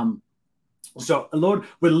it. So, Lord,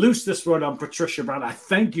 we loose this word on Patricia Brown. I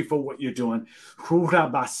thank you for what you're doing.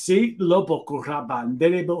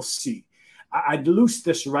 I loose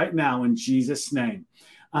this right now in Jesus' name.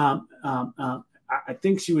 I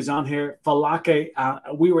think she was on here. Falake,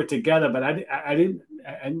 we were together, but I didn't.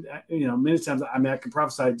 And you know, many times, I mean, I can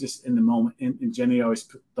prophesy just in the moment. And Jenny always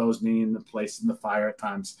throws me in the place in the fire at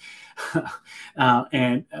times. But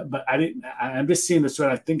I didn't. I'm just seeing this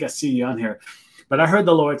word. I think I see you on here. But I heard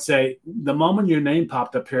the Lord say, the moment your name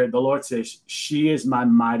popped up here, the Lord says, she is my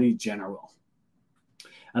mighty general.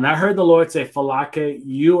 And I heard the Lord say, Falake,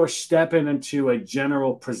 you are stepping into a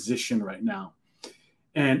general position right now.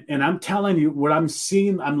 And I'm telling you what I'm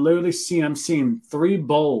seeing. I'm seeing 3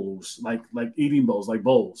 bowls, like eating bowls, like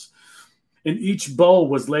bowls. And each bowl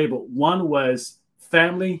was labeled. One was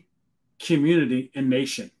family, community, and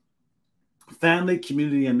nation. Family,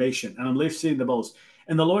 community, and nation. And I'm literally seeing the bowls.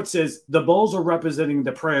 And the Lord says the bowls are representing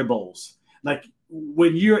the prayer bowls. Like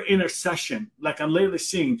when you're intercession, like I'm literally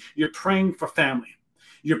seeing, you're praying for family,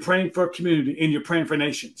 you're praying for community, and you're praying for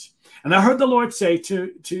nations. And I heard the Lord say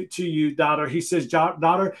to you, daughter, he says,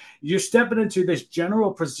 daughter, you're stepping into this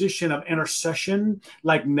general position of intercession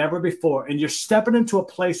like never before. And you're stepping into a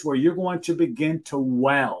place where you're going to begin to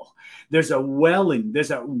well. There's a welling that's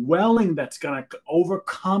going to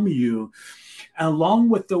overcome you. Along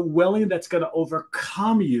with the welling that's going to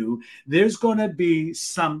overcome you, there's going to be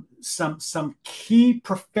some key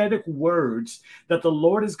prophetic words that the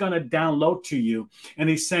Lord is going to download to you. And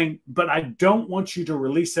he's saying, but I don't want you to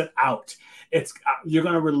release it out. You're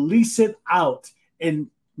going to release it out in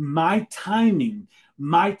my timing.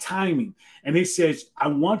 And he says, I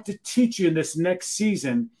want to teach you in this next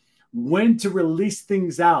season when to release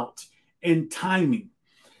things out in timing.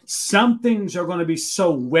 Some things are going to be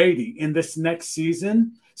so weighty in this next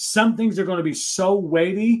season. Some things are going to be so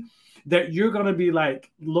weighty that you're going to be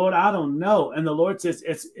like, Lord, I don't know. And the Lord says,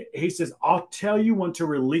 he says, I'll tell you when to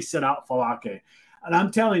release it out, Falake. And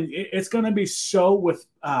I'm telling you, it's going to be so with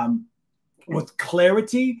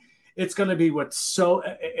clarity. It's going to be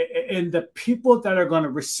and the people that are going to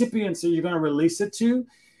recipients that you're going to release it to,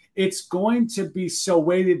 it's going to be so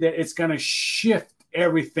weighty that it's going to shift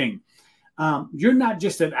everything. You're not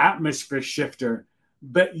just an atmosphere shifter,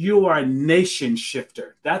 but you are a nation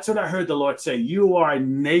shifter. That's what I heard the Lord say. You are a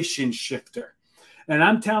nation shifter. And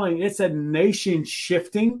I'm telling you, it's a nation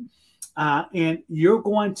shifting. And you're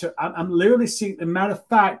going to, I'm literally seeing, as a matter of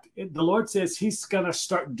fact, the Lord says he's going to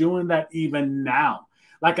start doing that even now.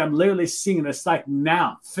 Like I'm literally seeing, it's like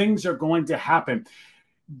now things are going to happen.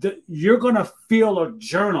 You're going to fill a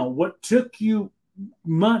journal. What took you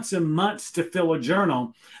months and months to fill a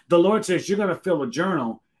journal, the Lord says you're going to fill a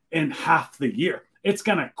journal in half the year. It's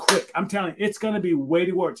going to quick. I'm telling you, it's going to be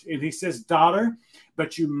weighty words. And he says, daughter,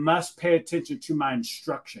 but you must pay attention to my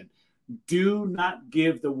instruction. Do not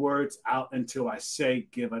give the words out until I say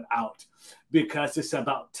give it out, because it's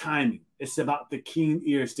about timing. It's about the keen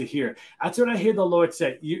ears to hear. That's what I hear the Lord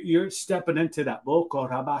say. You're stepping into that.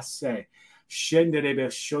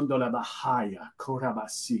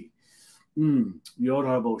 I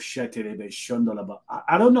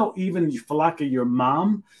don't know, even Falaka, your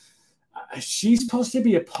mom, she's supposed to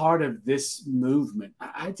be a part of this movement.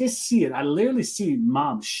 I just see it. I literally see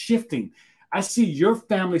mom shifting. I see your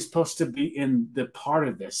family supposed to be in the part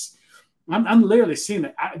of this. I'm literally seeing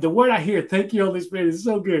it. The word I hear, thank you, Holy Spirit, is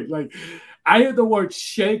so good. Like, I hear the word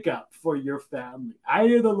shake up for your family. I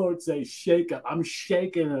hear the Lord say, shake up. I'm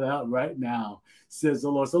shaking it up right now, says the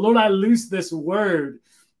Lord. So, Lord, I loose this word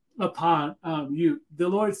upon you. The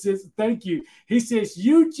Lord says, thank you. He says,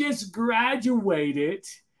 you just graduated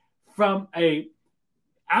from a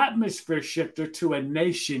atmosphere shifter to a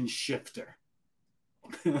nation shifter.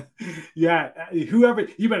 Yeah, whoever,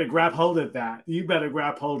 you better grab hold of that. You better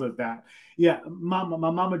grab hold of that. Yeah, my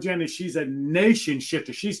mama Jenny, she's a nation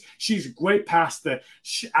shifter. She's way past the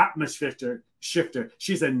atmosphere shifter.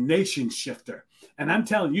 She's a nation shifter. And I'm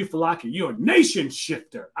telling you, Falaka, you're a nation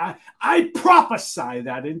shifter. I prophesy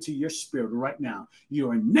that into your spirit right now.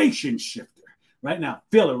 You're a nation shifter. Right now,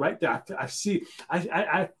 feel it right there. I see,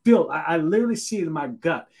 I feel, I literally see it in my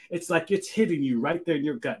gut. It's like it's hitting you right there in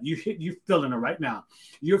your gut. You're feeling it right now.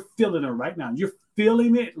 You're feeling it right now. You're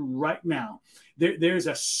feeling it right now. There's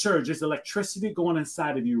a surge. There's electricity going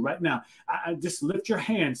inside of you right now. I just lift your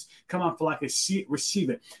hands. Come on, Falaka, see it, receive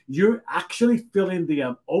it. You're actually feeling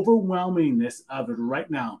the overwhelmingness of it right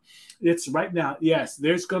now. It's right now. Yes,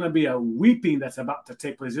 there's going to be a weeping that's about to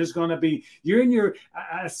take place. There's going to be, you're in your,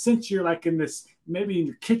 I sense you're like in this, maybe in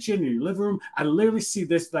your kitchen, in your living room. I literally see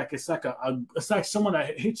this like it's like someone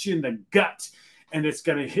that hits you in the gut, and it's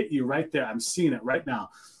going to hit you right there. I'm seeing it right now.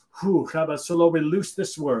 Whew, so Lord, we loose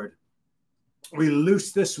this word. We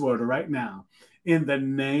loose this word right now in the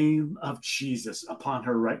name of Jesus upon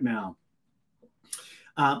her right now.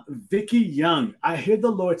 Vicky Young, I hear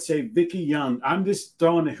the Lord say, Vicky Young. I'm just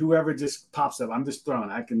throwing it, whoever just pops up. I'm just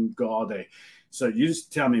throwing. I can go all day. So you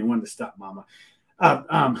just tell me when to stop, Mama.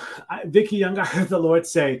 Vicky Young, I heard the Lord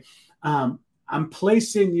say, I'm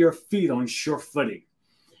placing your feet on sure footing.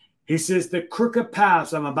 He says, the crooked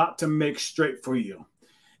paths I'm about to make straight for you.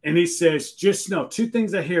 And he says, just know, two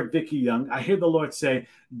things I hear, Vicky Young. I hear the Lord say,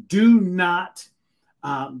 do not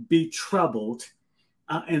be troubled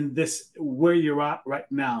in this, where you're at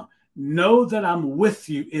right now. Know that I'm with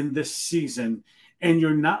you in this season, and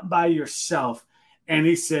you're not by yourself. And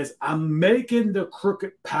he says, I'm making the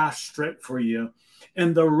crooked path straight for you,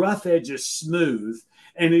 and the rough edge is smooth.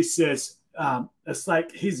 And he says, it's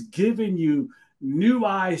like he's giving you new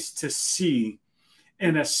eyes to see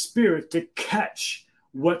and a spirit to catch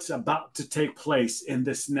what's about to take place in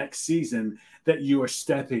this next season that you are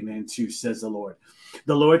stepping into, says the Lord.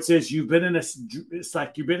 The Lord says you've been in this, it's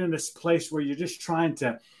like you've been in this place where you're just trying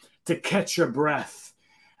to catch your breath.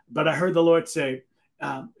 But I heard the Lord say,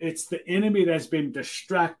 it's the enemy that's been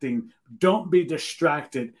distracting. Don't be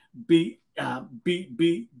distracted. Be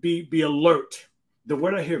alert. The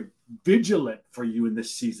word I hear, vigilant for you in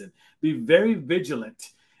this season. Be very vigilant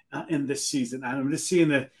in this season. I'm just seeing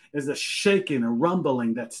there's a shaking, a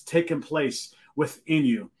rumbling that's taking place within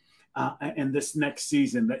you in this next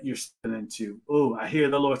season that you're stepping into. Oh, I hear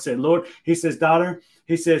the Lord say, Lord, he says, daughter,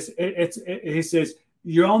 he says, he says,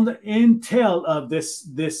 you're on the intel of this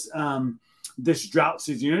drought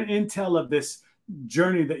season. You're on the intel of this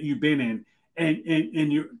journey that you've been in,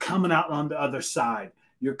 and you're coming out on the other side.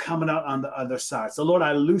 You're coming out on the other side. So, Lord,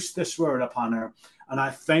 I loose this word upon her, and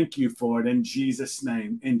I thank you for it in Jesus'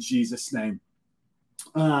 name. In Jesus' name.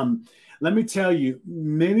 Let me tell you,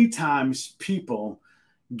 many times people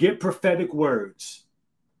get prophetic words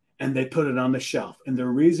and they put it on the shelf. And the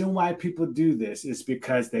reason why people do this is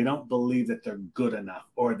because they don't believe that they're good enough,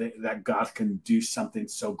 or that God can do something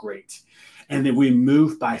so great. And then we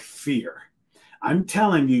move by fear. I'm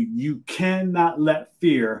telling you, you cannot let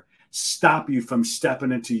fear stop you from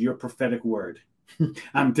stepping into your prophetic word.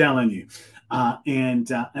 I'm telling you.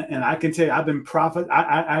 And I can tell you, I've been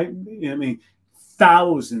I mean,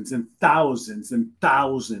 thousands and thousands and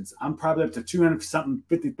thousands. I'm probably up to 200-something,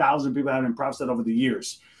 50,000 people I've been prophesied over the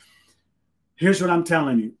years. Here's what I'm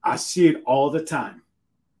telling you. I see it all the time.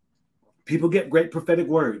 People get great prophetic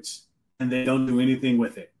words and they don't do anything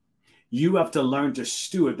with it. You have to learn to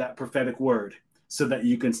steward that prophetic word so that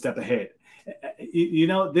you can step ahead. You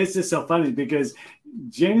know, this is so funny because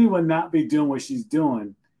Jenny would not be doing what she's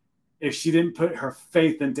doing if she didn't put her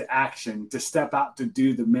faith into action to step out to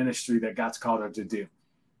do the ministry that God's called her to do.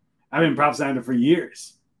 I've been prophesying her for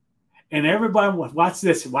years. And everybody, watch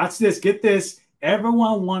this, get this.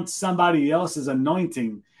 Everyone wants somebody else's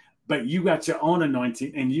anointing, but you got your own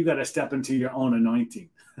anointing, and you got to step into your own anointing.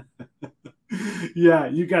 Yeah,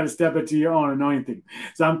 you got to step into your own anointing.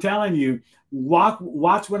 So I'm telling you, watch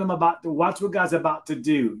what watch what God's about to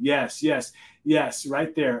do. Yes, yes, yes,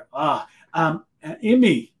 right there.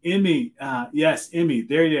 Emmy, yes, Emmy,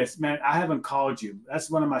 there it is. Man, I haven't called you. That's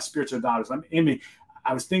one of my spiritual daughters. I'm Emmy.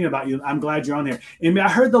 I was thinking about you. I'm glad you're on here. Emmy, I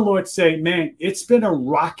heard the Lord say, man, it's been a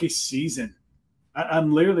rocky season.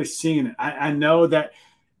 I'm literally seeing it. I know that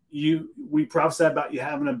we prophesied about you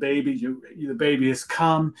having a baby. The baby has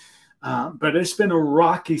come. But it's been a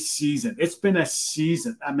rocky season. It's been a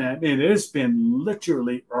season. I mean, it's been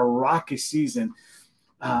literally a rocky season.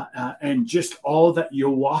 And just all that you're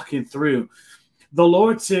walking through. The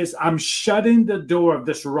Lord says, I'm shutting the door of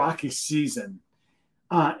this rocky season.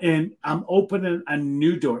 And I'm opening a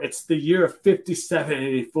new door. It's the year of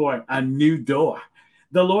 5784, a new door.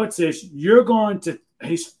 The Lord says,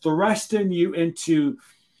 He's thrusting you into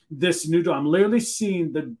this new door. I'm literally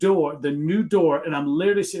seeing the new door, and I'm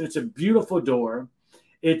literally seeing it's a beautiful door.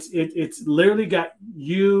 It's literally got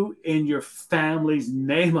you and your family's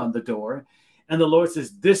name on the door. And the Lord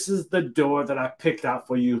says, this is the door that I picked out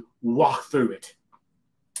for you. Walk through it.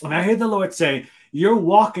 And I hear the Lord say, you're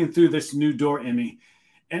walking through this new door, Emmy.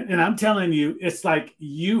 And I'm telling you, it's like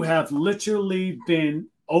you have literally been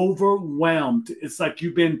overwhelmed. It's like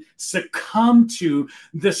you've been succumbed to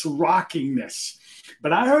this rockiness.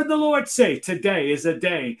 But I heard the Lord say today is a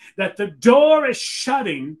day that the door is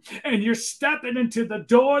shutting and you're stepping into the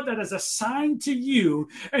door that is assigned to you,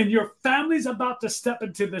 and your family's about to step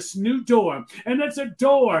into this new door. And it's a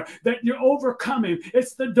door that you're overcoming.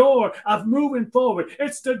 It's the door of moving forward.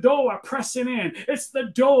 It's the door of pressing in. It's the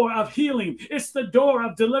door of healing. It's the door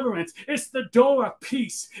of deliverance. It's the door of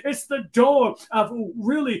peace. It's the door of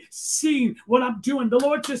really seeing what I'm doing. The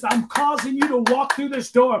Lord says, I'm causing you to walk through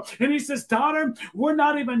this door. And he says, daughter, we're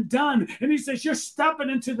not even done. And he says, you're stepping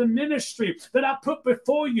into the ministry that I put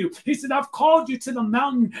before you. He said, I've called you to the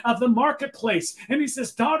mountain of the marketplace. And he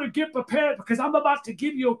says, daughter, get prepared, because I'm about to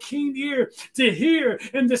give you a keen ear to hear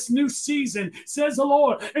in this new season, says the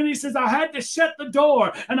Lord. And he says, I had to shut the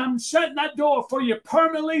door, and I'm shutting that door for you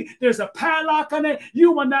permanently. There's a padlock on it.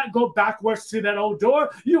 You will not go backwards to that old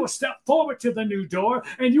door. You will step forward to the new door,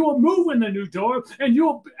 and you will move in the new door, and you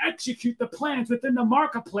will execute the plans within the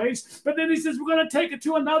marketplace. But then he says, we're going to take it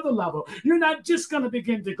to another level. You're not just going to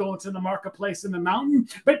begin to go into the marketplace in the mountain,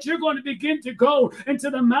 but you're going to begin to go into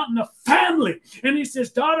the mountain of family. And he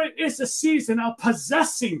says, daughter, it's a season of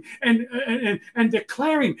possessing and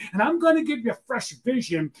declaring. And I'm going to give you a fresh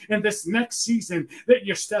vision in this next season that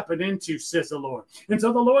you're stepping into, says the Lord. And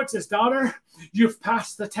so the Lord says, daughter, you've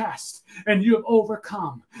passed the test and you have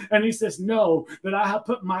overcome. And he says, know that I have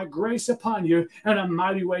put my grace upon you in a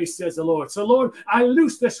mighty way, says the Lord. So Lord, I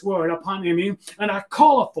loose this word upon Emmy, and I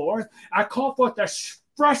call forth a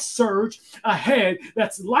fresh surge ahead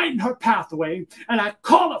that's lighting her pathway. And I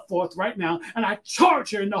call it forth right now, and I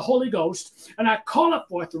charge her in the Holy Ghost, and I call it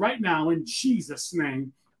forth right now in Jesus'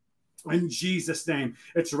 name. In Jesus' name.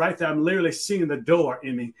 It's right there. I'm literally seeing the door,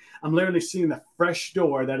 Emmy. I'm literally seeing the fresh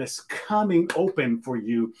door that is coming open for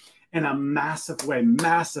you in a massive way.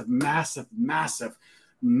 Massive, massive, massive,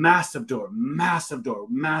 massive door. Massive door.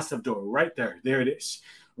 Massive door. Right there. There it is.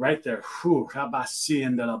 Right there.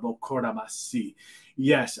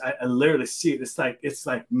 Yes, I literally see it. It's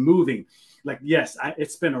like moving. Like, yes,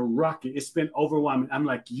 it's been a rocky. It's been overwhelming. I'm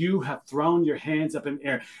like, you have thrown your hands up in the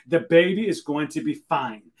air. The baby is going to be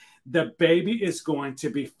fine. The baby is going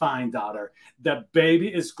to be fine, daughter. The baby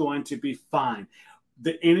is going to be fine.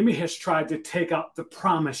 The enemy has tried to take out the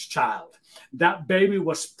promised child. That baby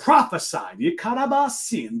was prophesied.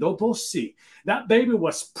 That baby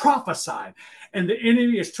was prophesied. And the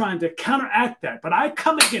enemy is trying to counteract that. But I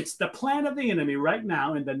come against the plan of the enemy right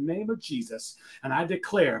now in the name of Jesus. And I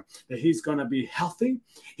declare that he's going to be healthy.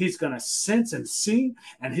 He's going to sense and see.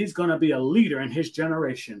 And he's going to be a leader in his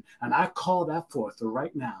generation. And I call that forth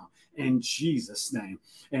right now in Jesus' name.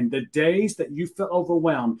 And the days that you feel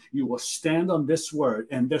overwhelmed, you will stand on this word.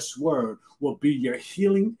 And this word will be your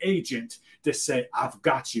healing agent to say, I've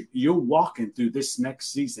got you. You're walking through this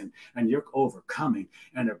next season and you're overcoming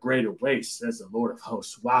in a greater way, says the Lord of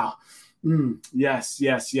hosts. Wow. Yes.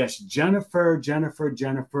 Jennifer,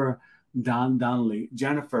 Don Lee.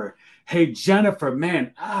 Jennifer. Hey, Jennifer,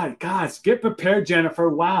 man. Guys, get prepared, Jennifer.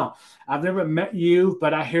 Wow. I've never met you,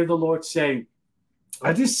 but I hear the Lord say,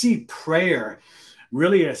 I just see prayer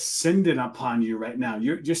really ascending upon you right now.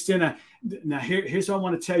 You're just here's what I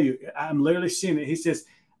want to tell you. I'm literally seeing it. He says,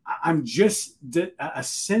 I'm just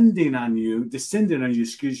descending on you, descending on you,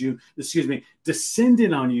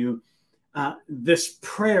 this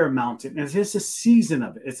prayer mountain. And it's a season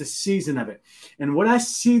of it. It's a season of it. And what I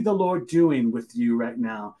see the Lord doing with you right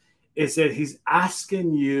now is that he's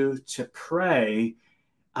asking you to pray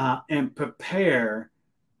and prepare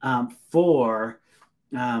for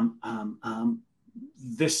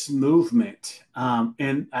this movement.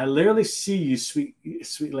 And I literally see you,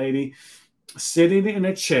 sweet lady, sitting in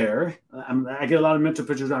a chair. I get a lot of mental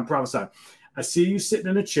pictures when I'm prophesying. I see you sitting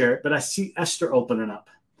in a chair, but I see Esther opening up.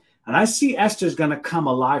 And I see Esther's going to come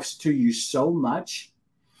alive to you so much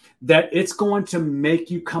that it's going to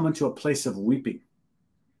make you come into a place of weeping.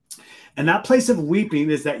 And that place of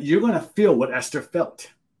weeping is that you're going to feel what Esther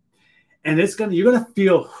felt. And you're going to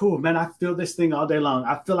feel, oh, man, I feel this thing all day long.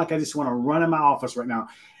 I feel like I just want to run in my office right now.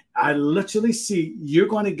 I literally see you're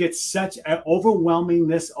going to get such an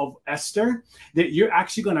overwhelmingness of Esther that you're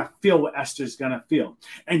actually going to feel what Esther's going to feel.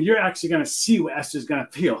 And you're actually going to see what Esther's going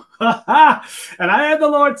to feel. And I had the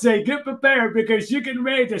Lord say, get prepared, because you're getting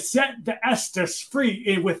ready to set the Esthers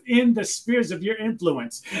free within the spheres of your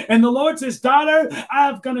influence. And the Lord says, daughter,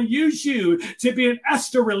 I'm going to use you to be an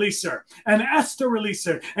Esther releaser, and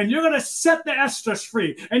you're going to set the Esthers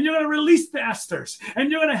free, and you're going to release the Esthers,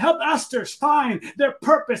 and you're going to help Esthers find their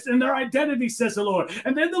purpose and their identity, says the Lord.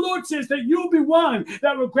 And then the Lord says that you'll be one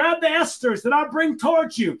that will grab the Esthers that I bring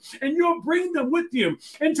towards you, and you'll bring them with you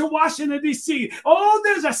into Washington, D.C. Oh,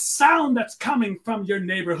 there's a sound that's coming from your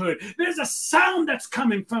neighborhood. There's a sound that's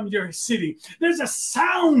coming from your city. There's a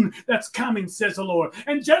sound that's coming, says the Lord.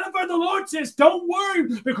 And Jennifer, the Lord says, don't worry,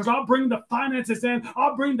 because I'll bring the finances in.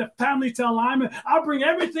 I'll bring the family to alignment. I'll bring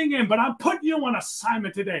everything in, but I'm putting you on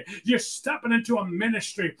assignment today. You're stepping into a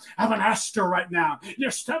ministry of an Esther right now. You're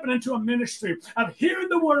stepping into a ministry of hearing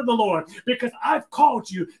the word of the Lord, because I've called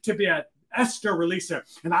you to be a Esther releaser.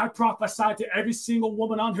 And I prophesy to every single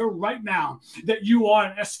woman on here right now that you are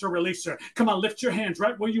an Esther releaser. Come on, lift your hands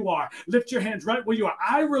right where you are. Lift your hands right where you are.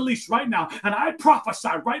 I release right now, and I prophesy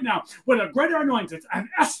right now with a greater anointing, an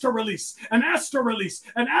Esther release, an Esther release,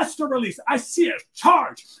 an Esther release. I see a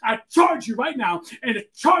charge. I charge you right now, and I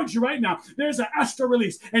charge you right now. There's an Esther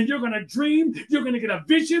release, and you're going to dream. You're going to get a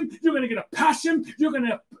vision. You're going to get a passion. You're going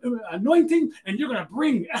to anointing, and you're going to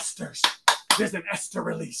bring Esthers. There's an Esther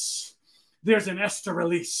release. There's an Esther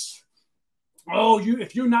release. Oh,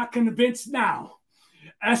 if you're not convinced now,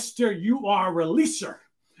 Esther, you are a releaser.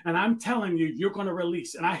 And I'm telling you, you're going to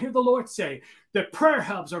release. And I hear the Lord say that prayer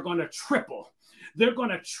hubs are going to triple. They're going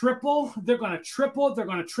to triple. They're going to triple. They're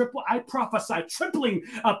going to triple. I prophesy tripling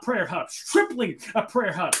of prayer hubs, tripling of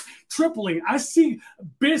prayer hubs, tripling. I see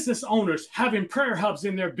business owners having prayer hubs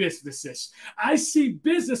in their businesses. I see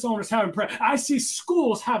business owners having prayer. I see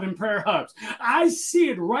schools having prayer hubs. I see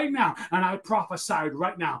it right now. And I prophesied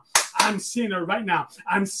right now. I'm seeing it right now.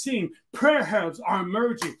 I'm seeing prayer hubs are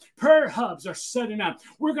emerging. Prayer hubs are setting up.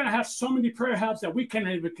 We're going to have so many prayer hubs that we can't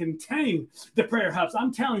even contain the prayer hubs.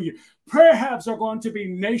 I'm telling you, prayer hubs are going to be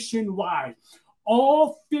nationwide.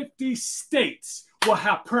 All 50 states will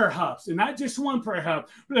have prayer hubs, and not just one prayer hub,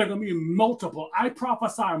 but there are going to be multiple. I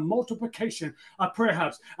prophesy a multiplication of prayer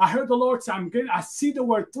hubs. I heard the Lord say, I see the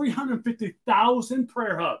word 350,000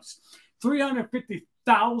 prayer hubs.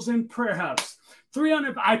 350,000 prayer hubs.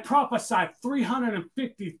 I prophesy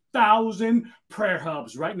 350,000 prayer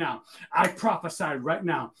hubs right now. I prophesy right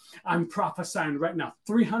now. I'm prophesying right now.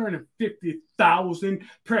 350,000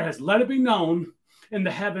 prayer hubs. Let it be known in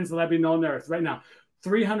the heavens. Let it be known on the earth right now.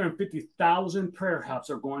 350,000 prayer hubs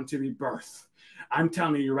are going to be birthed. I'm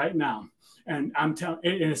telling you right now. And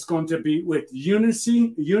it's going to be with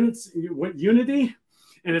unity,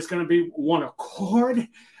 and it's going to be one accord.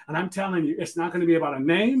 And I'm telling you, it's not going to be about a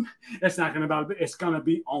name. It's going to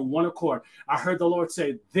be on one accord. I heard the Lord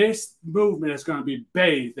say this movement is going to be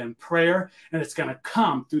bathed in prayer, and it's going to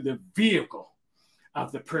come through the vehicle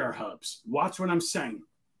of the prayer hubs. Watch what I'm saying.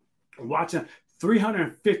 Watch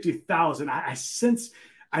 350,000. I sense,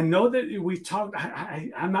 I know that we talked,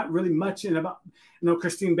 I'm not really much in about,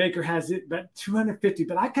 Christine Baker has it, but 250,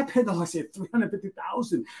 but I kept hearing the Lord say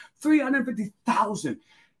 350,000, 350,000.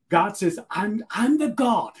 God says, I'm the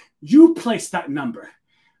God. You place that number,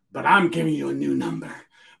 but I'm giving you a new number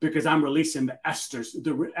because I'm releasing the Esthers,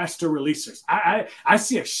 the Esther releasers. I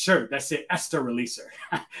see a shirt that says Esther releaser.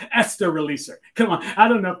 Esther releaser. Come on. I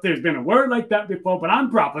don't know if there's been a word like that before, but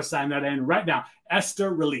I'm prophesying that in right now.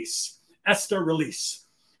 Esther release. Esther release.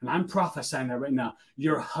 And I'm prophesying that right now.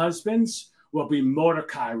 Your husbands will be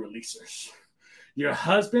Mordecai releasers. Your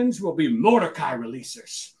husbands will be Mordecai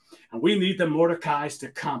releasers. And we need the Mordecais to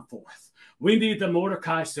come forth. We need the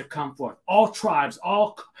Mordecais to come forth. All tribes,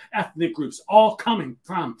 all ethnic groups, all coming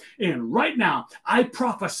from. And right now, I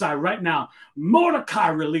prophesy right now, Mordecai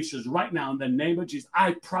releases right now in the name of Jesus.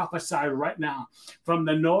 I prophesy right now from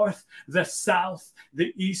the north, the south,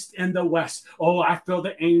 the east, and the west. Oh, I feel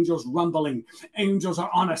the angels rumbling. Angels are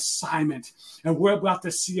on assignment. And we're about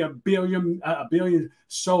to see a billion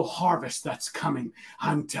soul harvest that's coming.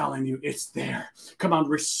 I'm telling you, it's there. Come on,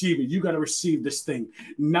 receive it. You got to receive this thing.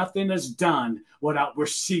 Nothing is done without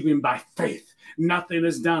receiving by faith. Nothing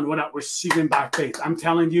is done without receiving by faith. I'm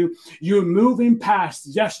telling you, you're moving past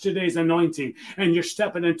yesterday's anointing and you're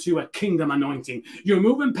stepping into a kingdom anointing. You're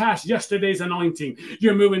moving past yesterday's anointing.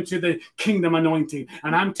 You're moving to the kingdom anointing.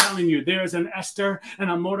 And I'm telling you, there's an Esther and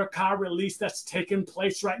a Mordecai release that's taking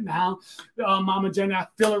place right now. Mama Jenny, I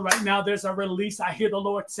feel it right now. There's a release. I hear the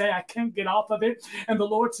Lord say, I can't get off of it. And the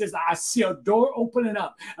Lord says, I see a door opening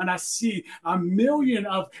up and I see 1 million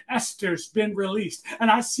of Esther's been released. And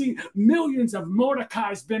I see millions of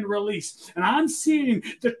Mordecai's been released. And I'm seeing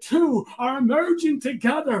the two are emerging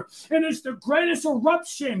together. And it's the greatest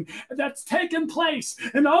eruption that's taken place.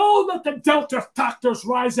 And oh, let the Delta factors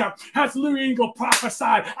rise up. As Lou Engle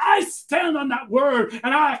prophesied, I stand on that word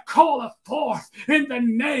and I call it forth in the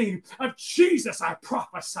name of Jesus. I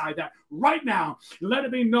prophesy that right now. Let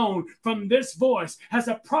it be known from this voice as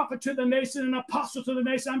a prophet to the nation and apostle to the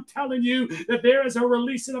nation. I'm telling you that there is a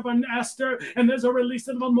releasing of an Esther and there's a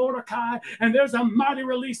releasing of a Mordecai and there's a mighty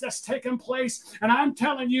release that's taken place. And I'm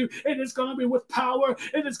telling you, it is going to be with power.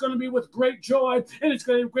 It is going to be with great joy. And it's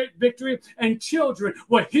going to be great victory. And children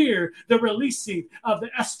will hear the releasing of the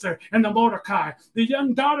Esther and the Mordecai. The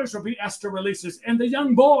young daughters will be Esther releases and the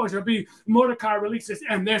young boys will be Mordecai releases.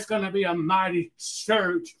 And there's going to be a mighty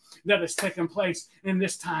surge that is taking place in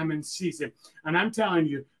this time and season. And I'm telling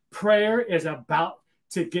you, prayer is about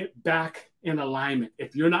to get back in alignment.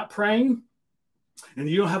 If you're not praying and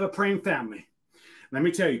you don't have a praying family, let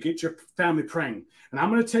me tell you, get your family praying. And I'm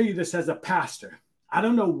going to tell you this as a pastor. I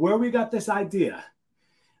don't know where we got this idea,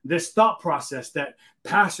 this thought process that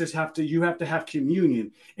pastors you have to have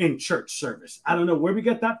communion in church service. I don't know where we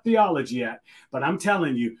get that theology at, but I'm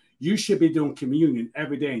telling you, you should be doing communion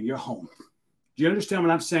every day in your home. Do you understand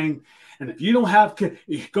what I'm saying? And if you don't have,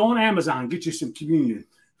 go on Amazon, get you some communion.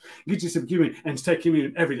 Get you some communion and take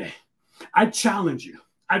communion every day. I challenge you,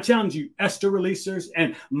 Esther releasers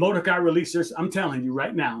and Mordecai releasers. I'm telling you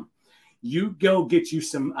right now, you go get you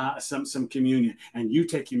some communion and you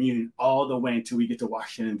take communion all the way until we get to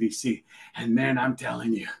Washington, D.C. And man, I'm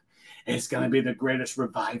telling you, it's going to be the greatest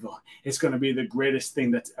revival. It's going to be the greatest thing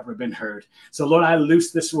that's ever been heard. So Lord, I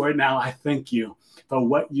loose this word now. I thank you for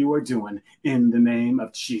what you are doing in the name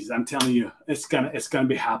of Jesus. I'm telling you, it's gonna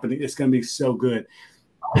be happening. It's going to be so good.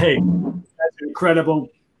 Hey, that's incredible.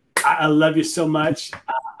 I love you so much.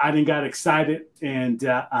 I didn't got excited. And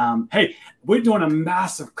hey, we're doing a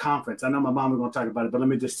massive conference. I know my mom is going to talk about it, but let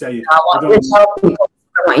me just tell you. I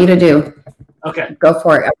want you to do. Okay. Go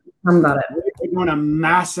for it. Tell me about it. We're doing a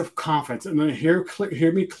massive conference. And hear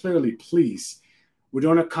me clearly, please. We're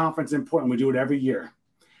doing a conference in Portland. We do it every year.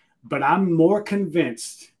 But I'm more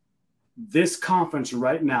convinced this conference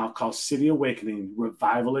right now called City Awakening,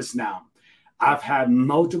 Revival is Now. I've had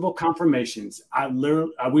multiple confirmations.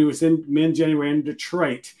 We was in January in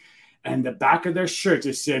Detroit, and the back of their shirt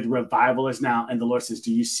it said "Revival is now," and the Lord says,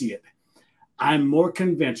 "Do you see it?" I'm more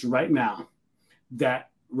convinced right now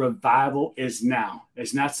that revival is now.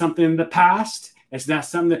 It's not something in the past. It's not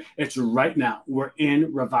something it's right now. We're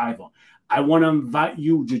in revival. I want to invite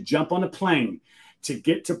you to jump on a plane to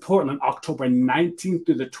get to Portland, October 19th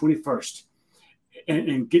through the 21st.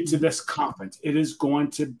 And get to this conference. It is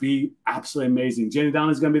going to be absolutely amazing. Jenny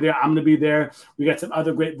Down is going to be there. I'm going to be there. We got some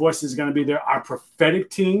other great voices going to be there. Our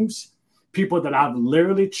prophetic teams, people that I've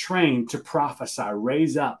literally trained to prophesy,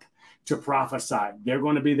 raise up to prophesy. They're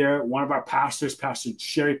going to be there. One of our pastors, Pastor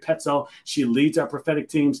Sherry Petzel, she leads our prophetic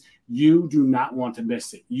teams. You do not want to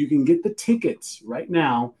miss it. You can get the tickets right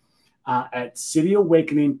now at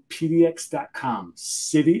cityawakeningpdx.com.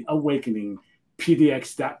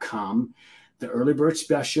 cityawakeningpdx.com. The early bird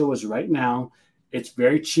special is right now. It's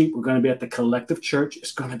very cheap. We're going to be at the Collective Church.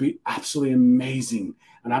 It's going to be absolutely amazing.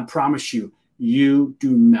 And I promise you, you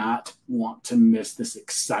do not want to miss this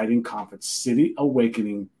exciting conference.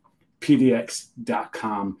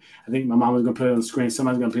 cityawakeningpdx.com. I think my mom is going to put it on the screen.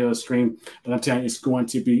 Somebody's going to put it on the screen. But I'm telling you, it's going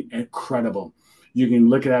to be incredible. You can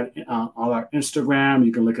look at all our Instagram.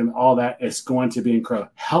 You can look at all that. It's going to be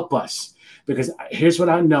incredible. Help us. Because here's what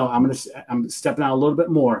I know. I'm stepping out a little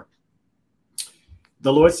bit more.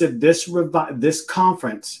 The Lord said this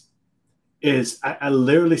conference is, I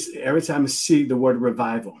literally, every time I see the word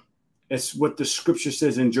revival, it's what the scripture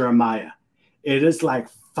says in Jeremiah. It is like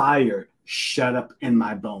fire shut up in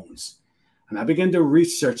my bones. And I began to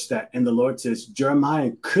research that. And the Lord says,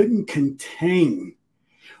 Jeremiah couldn't contain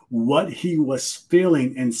what he was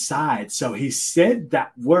feeling inside. So he said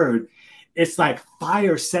that word. It's like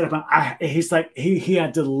fire set up. He's like, he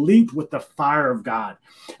had to leap with the fire of God.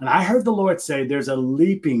 And I heard the Lord say, there's a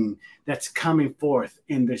leaping that's coming forth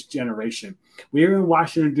in this generation. We were in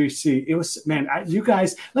Washington, D.C. It was, man, you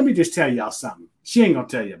guys, let me just tell y'all something. She ain't going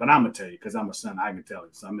to tell you, but I'm going to tell you because I'm a son. I can tell you.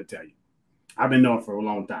 So I'm going to tell you. I've been knowing for a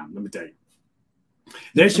long time. Let me tell you.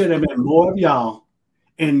 There should have been more of y'all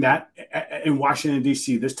in Washington,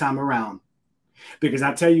 D.C. this time around. Because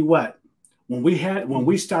I tell you what, when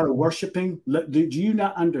we started worshiping, did you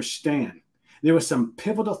not understand? There were some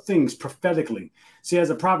pivotal things prophetically. See, as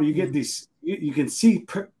a prophet, you get these, you can see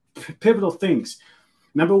pivotal things.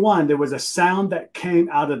 Number one, there was a sound that came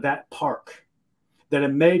out of that park that it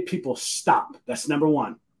made people stop. That's number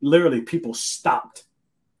one. Literally, people stopped.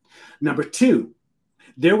 Number two,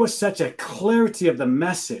 there was such a clarity of the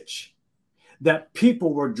message that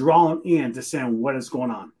people were drawn in to saying, what is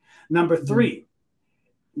going on? Number three,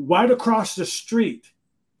 right across the street,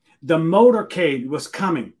 the motorcade was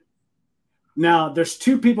coming. Now, there's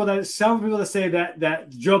several people that say that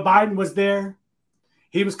Joe Biden was there.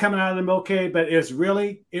 He was coming out of the motorcade, but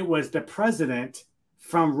it was the president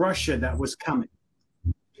from Russia that was coming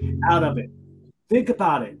out of it. Think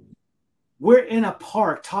about it. We're in a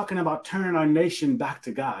park talking about turning our nation back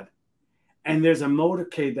to God. And there's a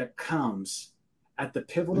motorcade that comes at the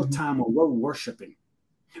pivotal time when we're worshiping.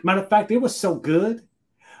 Matter of fact, it was so good.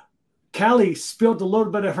 Callie spilled a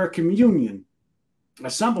little bit of her communion. Matter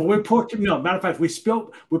of fact, we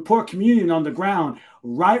poured communion on the ground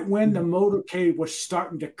right when the motorcade was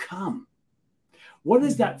starting to come. What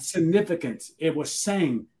is that significance? It was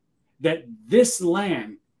saying that this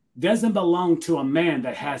land doesn't belong to a man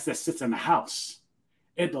that sits in a house.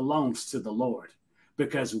 It belongs to the Lord,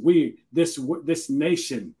 because this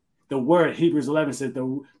nation, the word, Hebrews 11 said,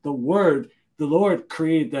 the Lord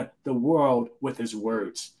created the world with his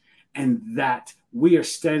words, and that we are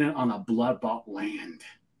standing on a blood-bought land.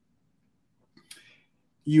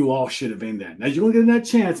 You all should have been there. Now you're going to get that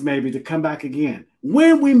chance maybe to come back again.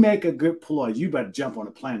 When we make a good ploy, you better jump on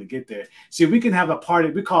a plane to get there. See, we can have a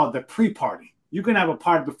party. We call it the pre-party. You can have a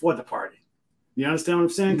party before the party. You understand what I'm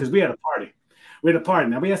saying? Because we had a party. We had a party.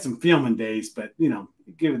 Now, we had some filming days, but,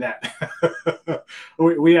 give it that.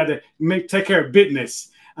 we had to take care of business.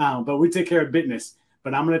 But we take care of business.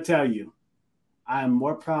 But I'm going to tell you, I am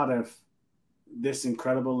more proud of this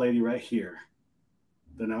incredible lady right here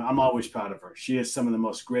than I'm always proud of her. She has some of the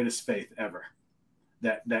most greatest faith ever.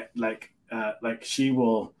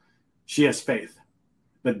 She has faith.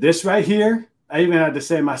 But this right here, I even had to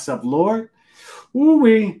say to myself, Lord,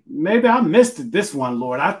 maybe I missed this one,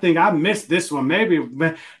 Lord. I think I missed this one. Maybe,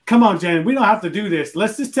 come on, Jen, we don't have to do this.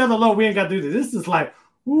 Let's just tell the Lord we ain't got to do this. This is like,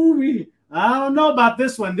 I don't know about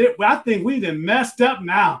this one. I think we done messed up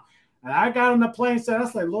now. And I got on the plane, so I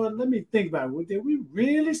was like, Lord, let me think about it. Did we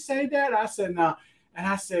really say that? I said, no. And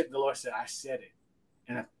the Lord said, I said it.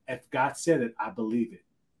 And if God said it, I believe it.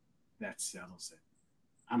 That settles it.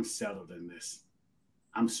 I'm settled in this.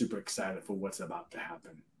 I'm super excited for what's about to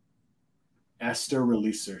happen. Esther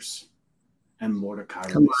releasers and Mordecai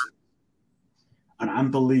releasers. And I'm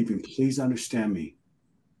believing, please understand me,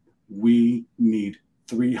 we need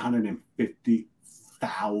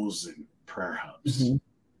 350,000 prayer hubs.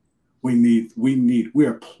 We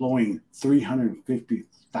are employing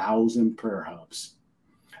 350,000 prayer hubs.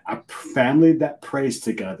 A family that prays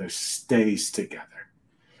together stays together.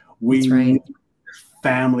 We need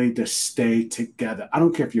family to stay together. I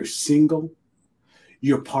don't care if you're single,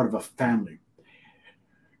 you're part of a family.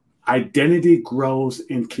 Identity grows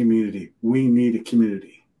in community. We need a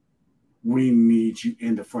community. We need you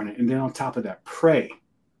in the front. And then on top of that, pray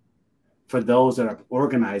for those that are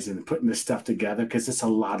organizing and putting this stuff together, because it's a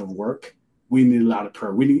lot of work. We need a lot of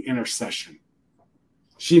prayer. We need intercession.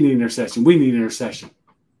 She needs intercession. We need intercession.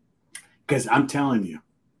 Because I'm telling you,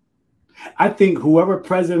 I think whoever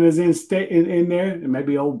president is in there, it may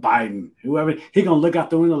be old Biden, whoever, he going to look out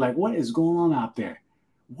the window like, what is going on out there?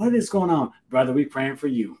 What is going on? Brother, we praying for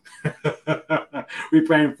you. We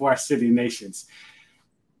praying for our city nations.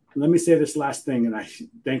 Let me say this last thing, and I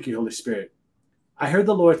thank you, Holy Spirit. I heard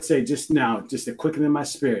the Lord say just now, just a quickening in my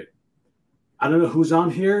spirit. I don't know who's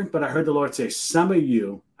on here, but I heard the Lord say, some of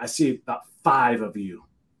you, I see about 5 of you.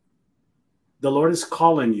 The Lord is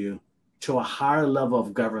calling you to a higher level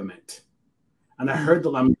of government. And I heard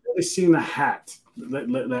I'm literally seeing a hat.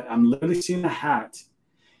 I'm literally seeing a hat.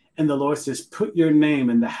 And the Lord says, put your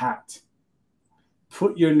name in the hat.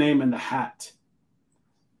 Put your name in the hat.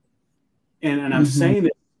 And I'm saying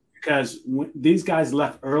it because these guys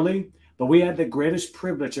left early, but we had the greatest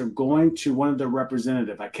privilege of going to one of the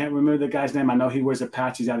representatives. I can't remember the guy's name. I know he wears a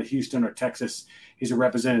patch. He's out of Houston or Texas. He's a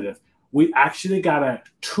representative. We actually got a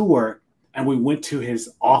tour, and we went to his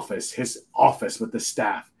office with the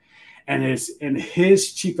staff. And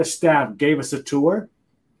his chief of staff gave us a tour,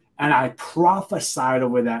 and I prophesied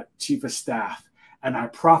over that chief of staff. And I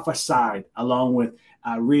prophesied along with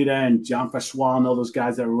Rita and John Francois and all those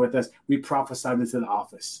guys that were with us. We prophesied into the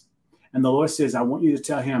office. And the Lord says, I want you to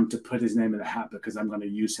tell him to put his name in the hat because I'm going to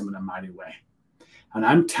use him in a mighty way. And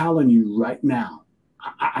I'm telling you right now,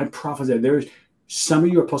 I prophesy, there's some of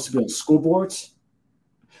you are supposed to be on school boards.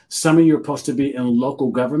 Some of you are supposed to be in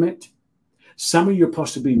local government. Some of you are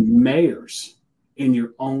supposed to be mayors in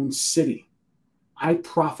your own city. I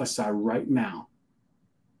prophesy right now,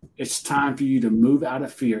 it's time for you to move out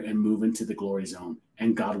of fear and move into the glory zone,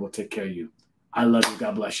 and God will take care of you. I love you.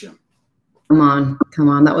 God bless you. Come on. Come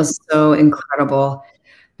on. That was so incredible.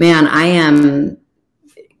 Man, I am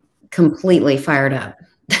completely fired up.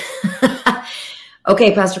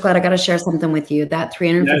 Okay, Pastor Clyde, I got to share something with you. That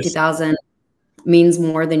 350,000 means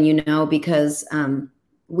more than you know, because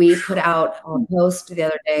we put out a post the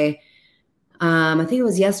other day, I think it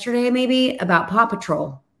was yesterday maybe, about Paw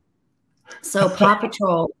Patrol. So Paw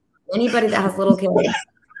Patrol, anybody that has little kids,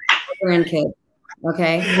 grandkids,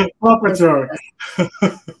 okay? Paw Patrol.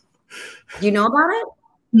 You know about it?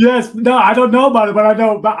 Yes. No, I don't know about it, but I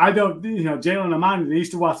don't, you know, Jalen and mine, they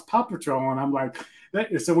used to watch Paw Patrol, and I'm like,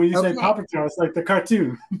 so when you say Paw Patrol, it's like the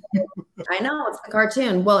cartoon. I know, it's the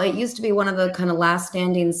cartoon. Well, it used to be one of the kind of last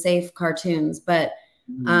standing safe cartoons, but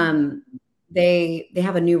they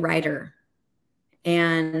have a new writer.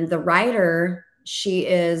 And the writer, she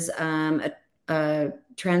is a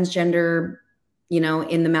transgender, you know,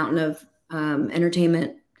 in the mountain of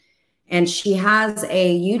entertainment. And she has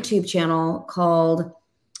a YouTube channel called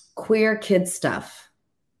Queer Kid Stuff.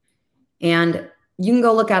 And you can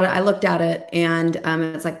go look at it. I looked at it, and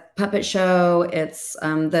it's like puppet show. It's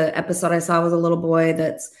the episode I saw was a little boy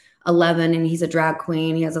that's 11, and he's a drag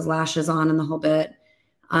queen. He has his lashes on and the whole bit.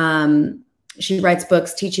 She writes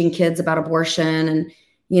books teaching kids about abortion, and,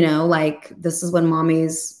 you know, like, this is when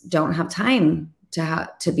mommies don't have time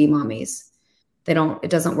to be mommies.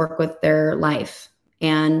 It doesn't work with their life.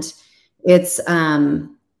 And it's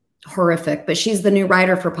horrific, but she's the new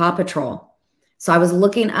writer for Paw Patrol. So I was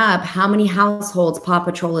looking up how many households Paw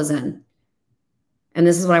Patrol is in. And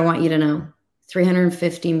this is what I want you to know.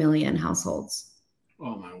 350 million households.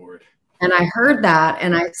 Oh my word. And I heard that,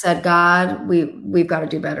 and I said, God, we've got to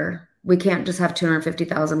do better. We can't just have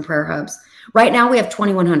 250,000 prayer hubs. Right now we have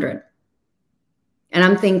 2,100. And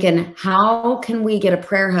I'm thinking, how can we get a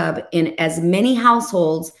prayer hub in as many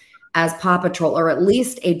households as Paw Patrol, or at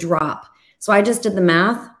least a drop? So I just did the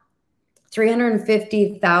math.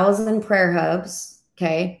 350,000 prayer hubs,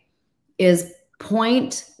 okay, is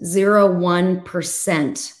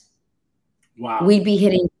 0.01%. Wow. We'd be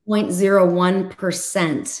hitting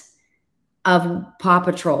 0.01% of Paw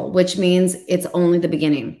Patrol, which means it's only the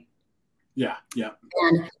beginning. Yeah, yeah.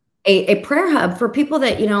 And a prayer hub for people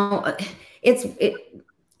that, you know, it's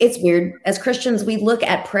weird. As Christians, we look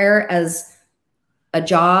at prayer as a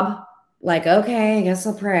job. Like, okay, I guess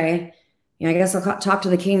I'll pray. You know, I guess I'll talk to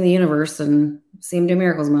the King of the universe and see him do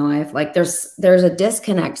miracles in my life. Like, there's a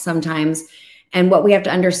disconnect sometimes. And what we have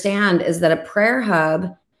to understand is that a prayer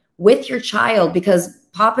hub with your child, because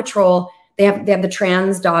Paw Patrol, they have the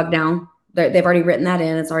trans dog now. They've already written that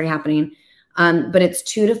in. It's already happening. But it's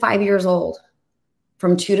 2 to 5 years old.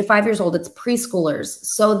 From 2 to 5 years old, it's preschoolers.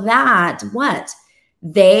 So that what?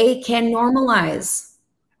 They can normalize.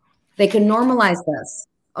 They can normalize this.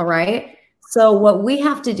 All right. So what we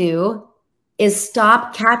have to do is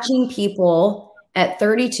stop catching people at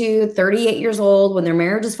 32, 38 years old when their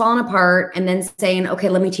marriage is falling apart and then saying, okay,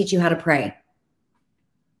 let me teach you how to pray.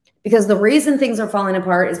 Because the reason things are falling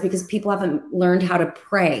apart is because people haven't learned how to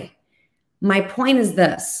pray. My point is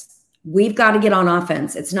this: we've got to get on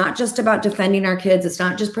offense. It's not just about defending our kids. It's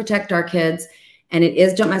not just protect our kids. And it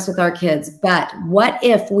is don't mess with our kids. But what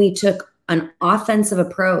if we took an offensive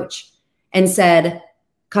approach and said,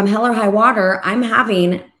 come hell or high water, I'm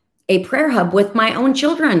having a prayer hub with my own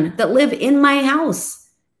children that live in my house.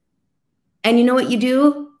 And you know what you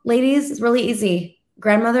do, ladies? It's really easy.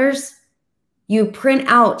 Grandmothers, you print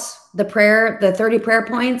out the 30 prayer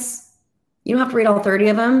points. You don't have to read all 30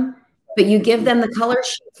 of them, but you give them the color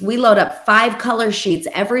sheets. We load up 5 color sheets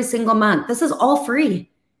every single month. This is all free.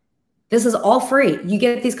 This is all free. You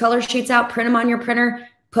get these color sheets out, print them on your printer,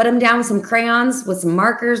 put them down with some crayons, with some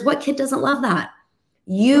markers. What kid doesn't love that?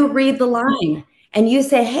 You read the line and you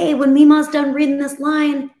say, hey, when Mima's done reading this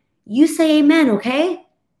line, You say amen, okay?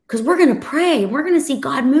 Because we're going to pray. We're going to see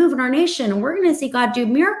God move in our nation. And we're going to see God do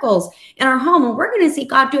miracles in our home. And we're going to see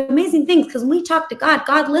God do amazing things because when we talk to God,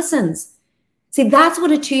 God listens. See, that's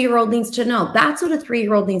what a 2-year-old needs to know. That's what a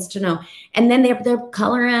 3-year-old needs to know. And then they're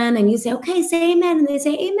coloring and you say, okay, say amen. And they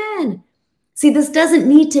say amen. See, this doesn't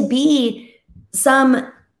need to be some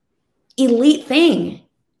elite thing.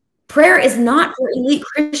 Prayer is not for elite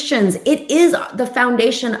Christians. It is the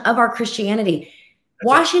foundation of our Christianity.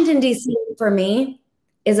 Washington, D.C. for me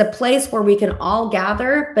is a place where we can all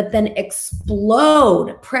gather, but then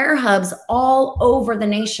explode prayer hubs all over the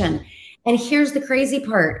nation. And here's the crazy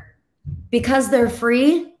part. Because they're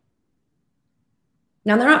free,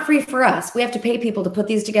 now they're not free for us. We have to pay people to put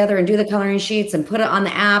these together and do the coloring sheets and put it on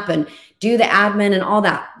the app and do the admin and all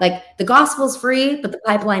that. Like the gospel's free, but the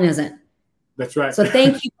pipeline isn't. That's right. So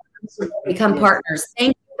thank you for become partners.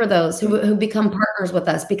 Thank you for those who become partners with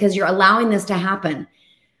us because you're allowing this to happen.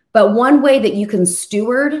 But one way that you can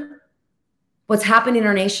steward what's happening in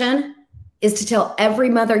our nation is to tell every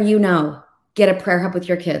mother you know, get a prayer hub with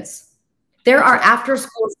your kids. There are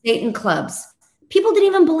after-school Satan clubs. People didn't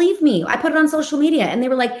even believe me. I put it on social media, and they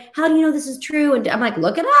were like, how do you know this is true? And I'm like,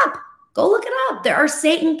 look it up. Go look it up. There are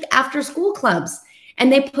Satan after-school clubs,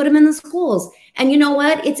 and they put them in the schools. And you know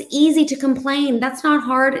what? It's easy to complain. That's not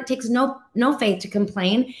hard. It takes no faith to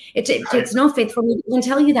complain. It takes no faith for me to even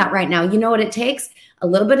tell you that right now. You know what it takes? A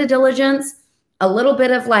little bit of diligence, a little bit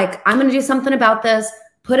of like, I'm going to do something about this.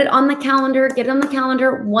 Put it on the calendar. Get it on the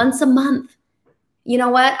calendar once a month. You know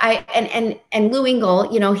what? And Lou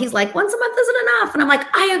Engle, you know, he's like, once a month isn't enough. And I'm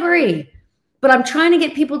like, I agree. But I'm trying to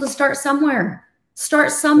get people to start somewhere.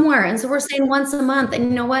 Start somewhere. And so we're saying once a month. And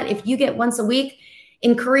you know what? If you get once a week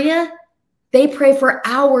in Korea, they pray for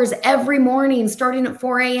hours every morning, starting at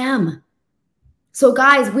 4 a.m. So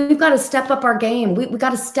guys, we've got to step up our game. We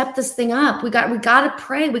got to step this thing up. We got to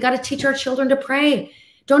pray. We got to teach our children to pray.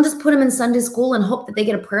 Don't just put them in Sunday school and hope that they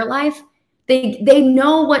get a prayer life. They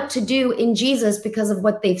know what to do in Jesus because of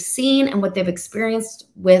what they've seen and what they've experienced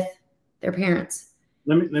with their parents.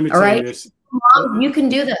 Let me tell you this. Mom, you can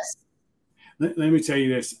do this. Let me tell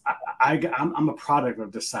you this. I'm a product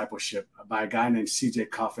of discipleship by a guy named C.J.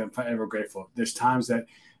 Coffey. I'm forever grateful. There's times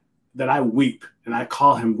that I weep, and I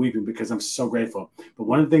call him weeping because I'm so grateful. But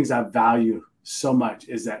one of the things I value so much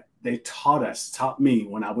is that they taught me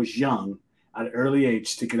when I was young at an early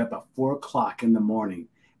age to get up at 4 o'clock in the morning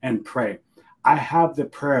and pray. I have the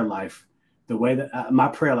prayer life. The way that my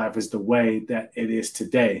prayer life is the way that it is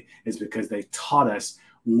today is because they taught us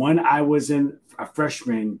when I was in a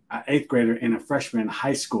freshman, an 8th grader and a freshman in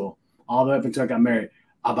high school, all the way up until I got married,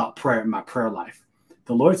 about prayer and my prayer life.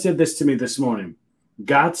 The Lord said this to me this morning.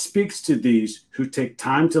 God speaks to these who take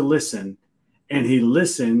time to listen, and he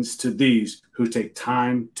listens to these who take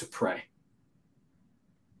time to pray.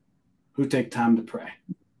 Who take time to pray.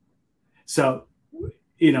 So,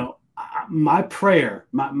 you know, my prayer,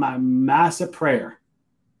 my massive prayer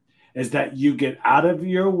is that you get out of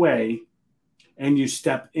your way and you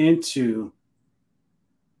step into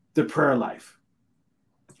the prayer life.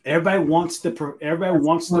 Everybody wants the prophetic, they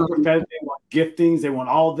want giftings, they want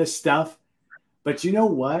all this stuff. But you know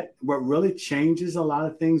what? What really changes a lot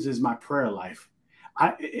of things is my prayer life.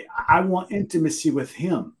 I want intimacy with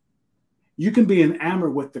him. You can be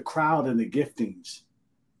enamored with the crowd and the giftings.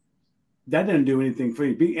 That doesn't do anything for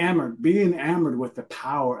you. Be enamored with the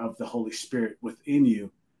power of the Holy Spirit within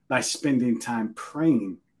you by spending time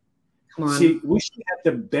praying. See, we should have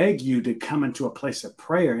to beg you to come into a place of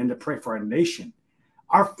prayer and to pray for our nation.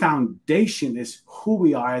 Our foundation is who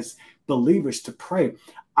we are as believers to pray.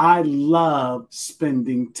 I love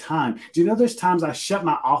spending time. Do you know there's times I shut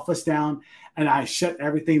my office down and I shut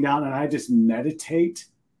everything down and I just meditate?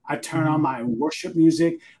 I turn on my worship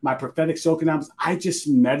music, my prophetic soaking albums. I just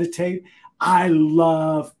meditate. I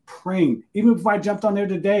love praying. Even before I jumped on there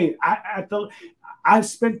today, I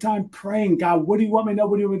spent time praying. God, what do you want me to know?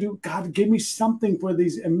 What do you want me to do? God, give me something for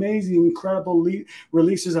these amazing, incredible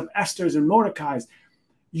releases of Esther's and Mordecai's.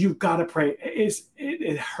 You've got to pray.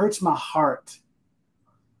 It hurts my heart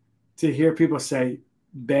to hear people say,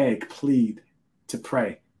 beg, plead, to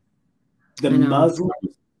pray. The Muslim,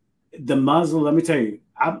 let me tell you,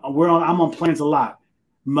 I'm on planes a lot.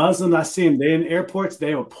 Muslims, I see them, they're in airports,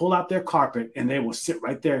 they will pull out their carpet and they will sit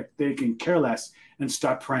right there. They can care less and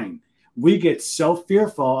start praying. We get so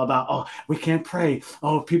fearful about, oh, we can't pray.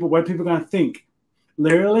 Oh, what are people going to think?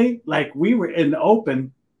 Literally, like we were in the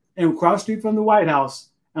open and across the street from the White House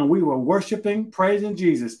and we were worshiping, praising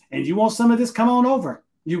Jesus. And you want some of this? Come on over.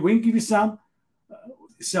 We can give you some.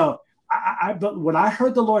 So but what I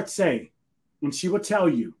heard the Lord say, and she will tell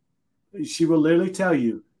you, she will literally tell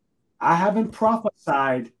you, I haven't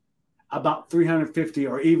prophesied about 350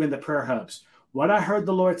 or even the prayer hubs. What I heard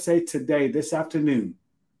the Lord say today, this afternoon,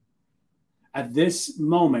 at this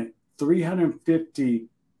moment, 350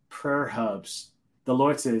 prayer hubs. The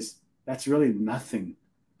Lord says, that's really nothing.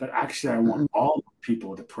 But actually, I want all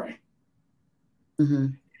people to pray.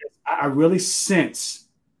 I really sense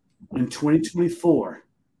in 2024,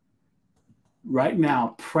 right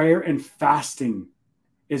now, prayer and fasting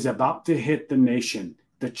is about to hit the nation,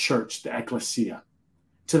 the church, the ecclesia,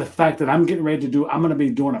 to the fact that I'm going to be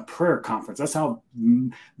doing a prayer conference. That's how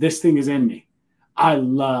this thing is in me. I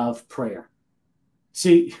love prayer.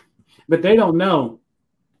 See, but they don't know.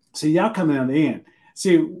 See, y'all coming on the end.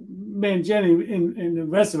 See, man, Jenny and the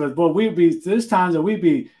rest of us, boy, there's times that we'd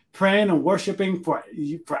be praying and worshiping for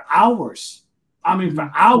hours. I mean, for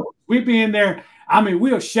hours. We'd be in there. I mean,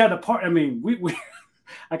 we'll shut apart. I mean, we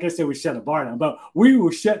like I said, we shut a bar down, but we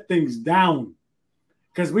will shut things down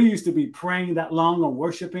because we used to be praying that long and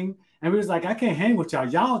worshiping. And we was like, I can't hang with y'all.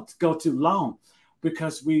 Y'all go too long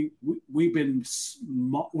because we've been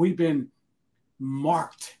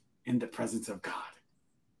marked in the presence of God.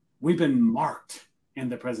 We've been marked in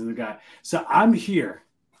the presence of God. So I'm here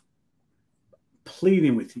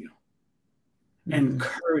pleading with you,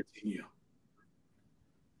 encouraging you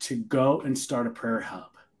to go and start a prayer hub.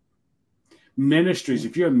 Ministries,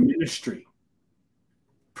 if you're a ministry,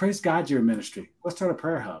 praise God you're a ministry. Let's start a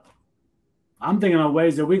prayer hub. I'm thinking of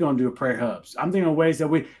ways that we're going to do prayer hubs. I'm thinking of ways that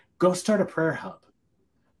we go start a prayer hub.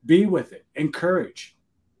 Be with it. Encourage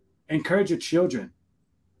your children.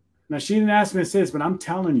 Now, she didn't ask me to say this, but I'm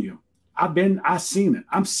telling you, I've seen it.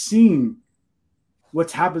 I'm seeing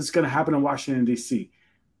what's going to happen in Washington, D.C.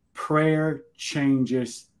 Prayer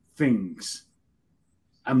changes things.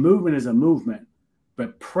 A movement is a movement,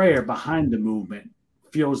 but prayer behind the movement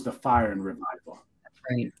fuels the fire and revival. That's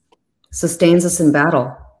right. Sustains us in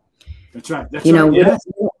battle. That's right. That's you know, right. Yes.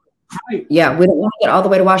 Right. Yeah, we don't want to get all the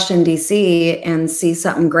way to Washington, D.C. and see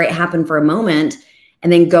something great happen for a moment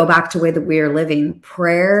and then go back to the way that we are living.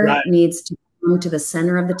 Prayer needs to come to the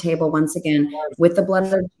center of the table once again with the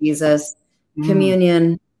blood of Jesus,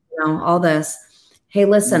 communion, all this. Hey,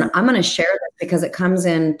 listen, I'm going to share this because it comes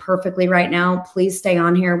in perfectly right now. Please stay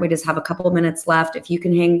on here. We just have a couple of minutes left. If you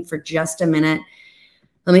can hang for just a minute.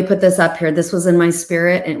 Let me put this up here. This was in my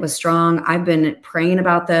spirit and it was strong. I've been praying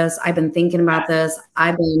about this. I've been thinking about this.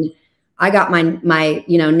 I got my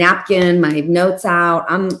napkin, my notes out.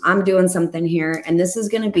 I'm doing something here. And this is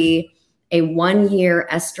going to be a 1-year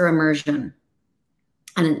Esther immersion.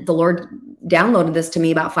 And the Lord downloaded this to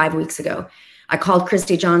me about 5 weeks ago. I called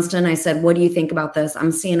Christy Johnston. I said, what do you think about this?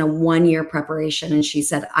 I'm seeing a 1-year preparation. And she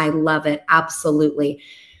said, I love it. Absolutely.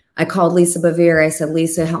 I called Lisa Bevere. I said,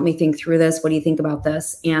 Lisa, help me think through this. What do you think about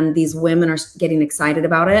this? And these women are getting excited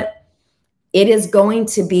about it. It is going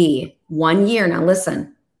to be 1 year. Now,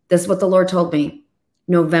 listen, this is what the Lord told me.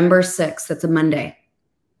 November 6th, that's a Monday.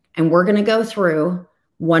 And we're going to go through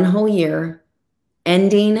 1 whole year,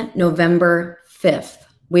 ending November 5th.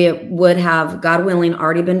 We would have, God willing,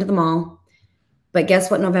 already been to the mall. But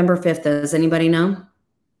guess what November 5th is? Anybody know?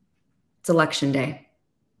 It's Election Day,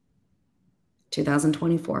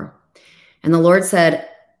 2024. And the Lord said,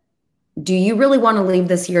 do you really want to leave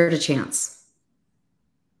this year to chance?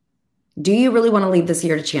 Do you really want to leave this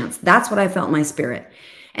year to chance? That's what I felt in my spirit.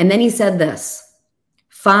 And then he said this,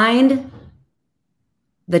 find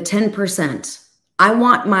the 10%. I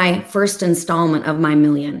want my first installment of my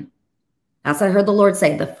million. That's what I heard the Lord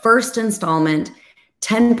say, the first installment,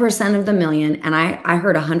 10% of the million. And I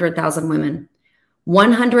heard 100,000 women,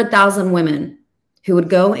 100,000 women who would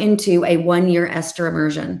go into a 1-year Esther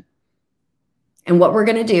immersion. And what we're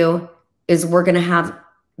going to do is we're going to have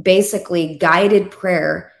basically guided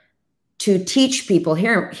prayer to teach people,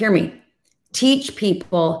 hear me, teach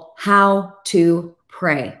people how to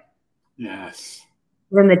pray. Yes.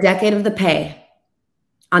 We're in the decade of the pay.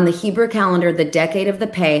 On the Hebrew calendar, the decade of the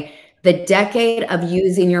pay, the decade of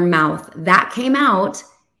using your mouth. That came out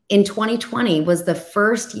in 2020, was the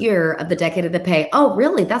first year of the decade of the pay. Oh,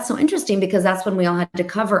 really? That's so interesting because that's when we all had to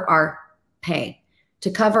cover our pay, to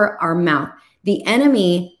cover our mouth. The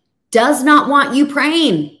enemy does not want you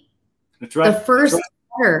praying. That's right. The first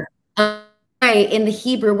letter of pray in the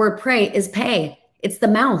Hebrew word pray is pay. It's the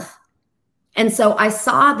mouth. And so I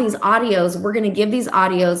saw these audios. We're going to give these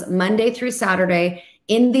audios Monday through Saturday.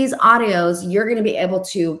 In these audios, you're going to be able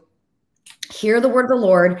to hear the word of the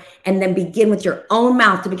Lord and then begin with your own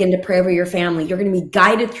mouth to begin to pray over your family. You're going to be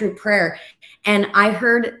guided through prayer. And I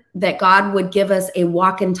heard that God would give us a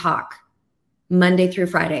walk and talk Monday through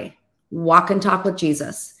Friday. Walk and talk with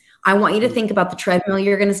Jesus. I want you to think about the treadmill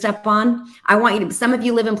you're going to step on. I want you to, some of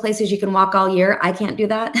you live in places you can walk all year. I can't do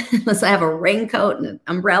that unless I have a raincoat and an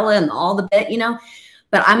umbrella and all the bit, you know,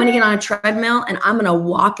 but I'm going to get on a treadmill and I'm going to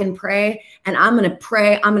walk and pray, and I'm going to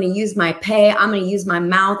pray. I'm going to use my pay. I'm going to use my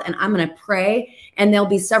mouth, and I'm going to pray. And there'll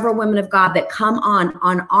be several women of God that come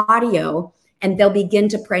on audio, and they'll begin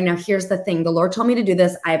to pray. Now, here's the thing. The Lord told me to do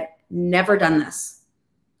this. I've never done this.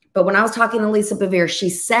 But when I was talking to Lisa Bevere, she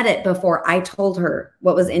said it before I told her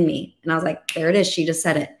what was in me. And I was like, there it is. She just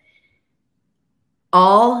said it.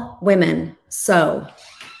 All women sow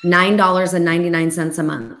 $9.99 a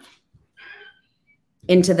month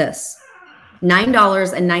into this.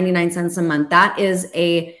 $9.99 a month. That is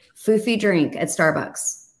a foofy drink at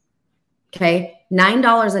Starbucks. Okay.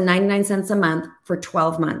 $9.99 a month for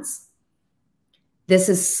 12 months. This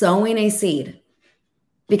is sowing a seed.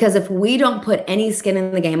 Because if we don't put any skin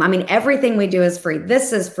in the game, I mean, everything we do is free.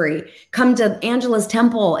 This is free. Come to Angela's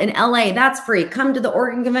Temple in LA. That's free. Come to the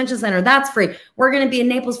Oregon Convention Center. That's free. We're going to be in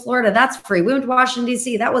Naples, Florida. That's free. We went to Washington,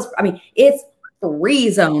 D.C. That was, I mean, it's free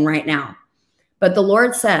zone right now. But the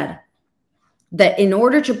Lord said that in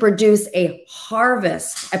order to produce a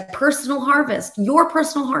harvest, a personal harvest, your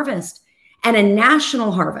personal harvest, and a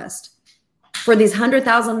national harvest for these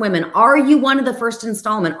 100,000 women, are you one of the first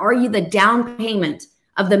installment? Are you the down payment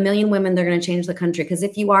of the million women that are going to change the country? Because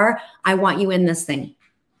if you are, I want you in this thing.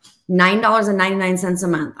 $9.99 a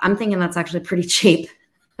month. I'm thinking that's actually pretty cheap.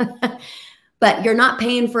 But you're not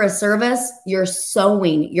paying for a service. You're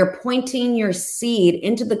sowing. You're pointing your seed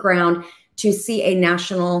into the ground to see a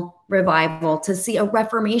national revival, to see a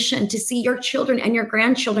reformation, to see your children and your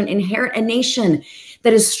grandchildren inherit a nation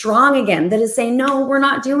that is strong again, that is saying, no, we're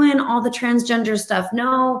not doing all the transgender stuff.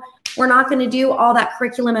 No, we're not going to do all that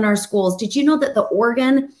curriculum in our schools. Did you know that the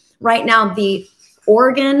Oregon, right now, the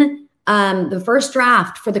Oregon, the first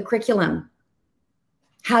draft for the curriculum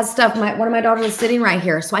has stuff. One of my daughters is sitting right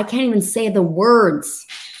here, so I can't even say the words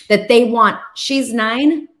that they want. She's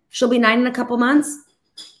 9. She'll be 9 in a couple months.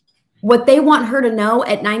 What they want her to know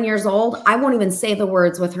at 9 years old, I won't even say the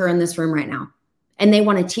words with her in this room right now. And they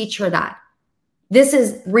want to teach her that. This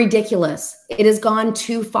is ridiculous. It has gone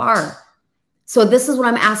too far. So this is what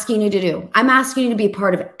I'm asking you to do. I'm asking you to be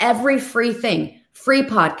part of every free thing, free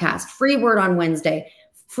podcast, free Word on Wednesday,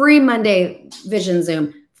 free Monday Vision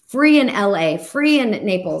Zoom, free in LA, free in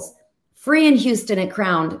Naples, free in Houston at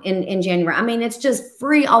Crown in January. I mean, it's just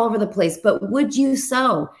free all over the place. But would you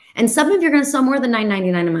sow? And some of you are going to sow more than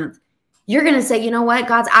 $9.99 a month. You're going to say, you know what?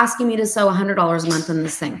 God's asking me to sow $100 a month in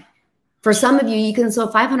this thing. For some of you, you can sow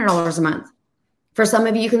 $500 a month. For some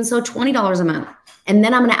of you, you can sow $20 a month. And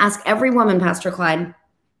then I'm going to ask every woman, Pastor Clyde,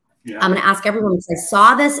 I'm going to ask every woman, I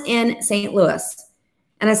saw this in St. Louis.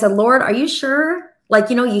 And I said, Lord, are you sure? Like,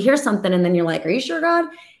 you know, you hear something and then you're like, are you sure, God?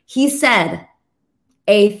 He said,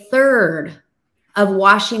 1/3 of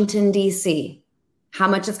Washington, D.C., how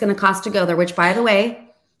much it's going to cost to go there, which, by the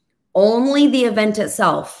way, only the event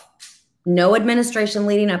itself, no administration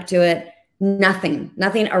leading up to it, nothing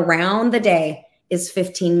around the day is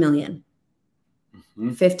 $15 million.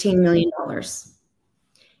 $15 million.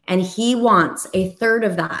 And he wants 1/3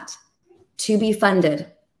 of that to be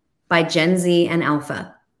funded by Gen Z and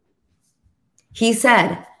Alpha. He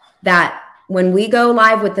said that when we go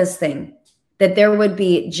live with this thing, that there would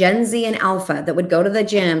be Gen Z and Alpha that would go to the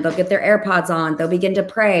gym, they'll get their AirPods on, they'll begin to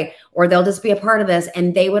pray, or they'll just be a part of this.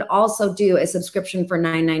 And they would also do a subscription for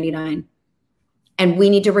 $9.99. And we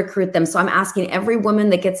need to recruit them. So I'm asking every woman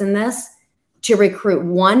that gets in this to recruit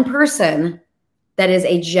one person that is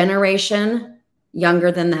a generation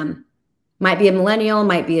younger than them. Might be a millennial,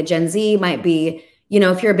 might be a Gen Z, might be, you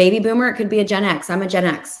know, if you're a baby boomer, it could be a Gen X. I'm a Gen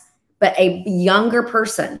X, but a younger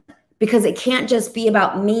person, because it can't just be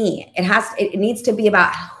about me. It needs to be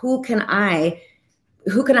about who can I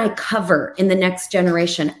cover in the next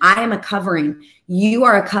generation? I am a covering. You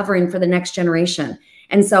are a covering for the next generation.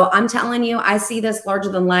 And so I'm telling you, I see this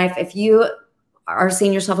larger than life. If you are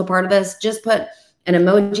seeing yourself a part of this, just put an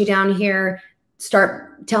emoji down here.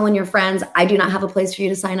 Start telling your friends, I do not have a place for you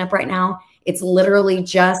to sign up right now. It's literally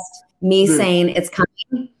just me saying it's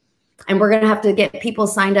coming. And we're going to have to get people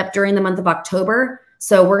signed up during the month of October.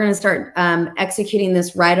 So we're going to start executing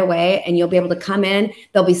this right away, and you'll be able to come in.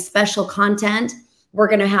 There'll be special content. We're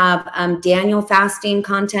going to have Daniel fasting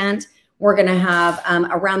content. We're going to have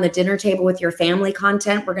around the dinner table with your family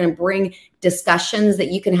content. We're going to bring discussions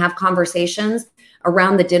that you can have conversations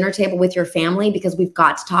around the dinner table with your family, because we've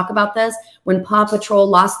got to talk about this. When Paw Patrol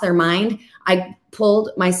lost their mind, I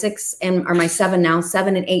pulled my 7 and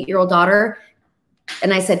 8-year-old daughter,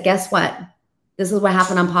 and I said, guess what? This is what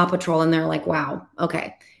happened on Paw Patrol. And they're like, wow,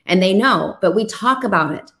 okay. And they know, but we talk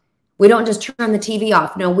about it. We don't just turn the TV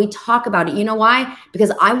off. No, we talk about it. You know why?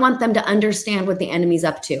 Because I want them to understand what the enemy's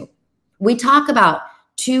up to. We talk about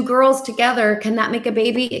 2 girls together. Can that make a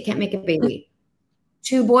baby? It can't make a baby.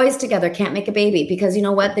 2 boys together can't make a baby, because you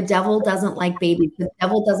know what? The devil doesn't like babies. The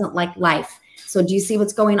devil doesn't like life. So do you see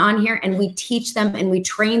what's going on here? And we teach them and we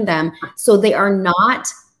train them so they are not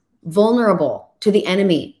vulnerable to the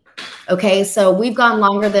enemy. Okay, so we've gone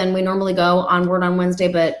longer than we normally go on Word on Wednesday,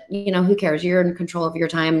 but you know, who cares? You're in control of your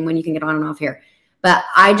time and when you can get on and off here. But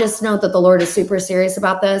I just know that the Lord is super serious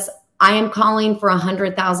about this. I am calling for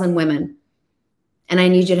 100,000 women, and I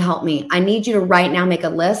need you to help me. I need you to right now make a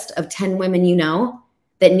list of 10 women you know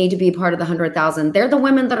that need to be part of the 100,000. They're the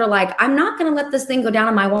women that are like, I'm not going to let this thing go down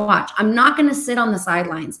on my watch. I'm not going to sit on the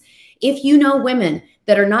sidelines. If you know women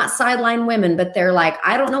that are not sideline women, but they're like,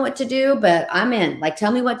 I don't know what to do, but I'm in. Like,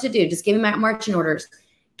 tell me what to do. Just give me my marching orders.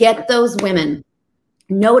 Get those women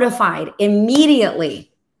notified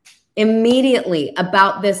immediately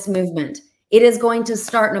about this movement. It is going to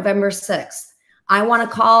start November 6th. I want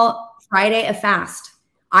to call Friday a fast.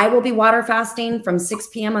 I will be water fasting from 6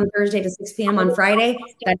 p.m. on Thursday to 6 p.m. on Friday.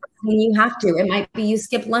 That's when you have to. It might be you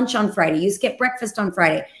skip lunch on Friday. You skip breakfast on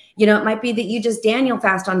Friday. You know, it might be that you just Daniel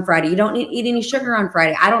fast on Friday. You don't eat any sugar on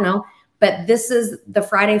Friday. I don't know. But this is the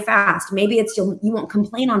Friday fast. Maybe it's you won't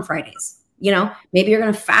complain on Fridays. You know, maybe you're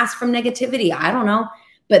going to fast from negativity. I don't know.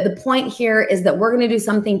 But the point here is that we're going to do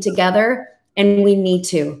something together, and we need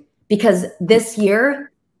to, because this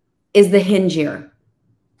year is the hinge year.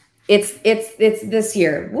 It's this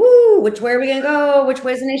year. Woo! Which way are we going to go? Which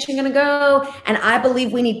way is the nation going to go? And I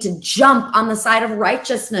believe we need to jump on the side of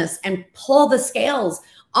righteousness and pull the scales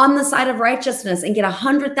on the side of righteousness and get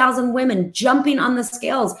 100,000 women jumping on the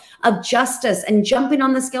scales of justice and jumping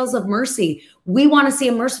on the scales of mercy. We want to see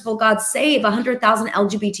a merciful God save 100,000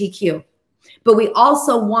 LGBTQ, but we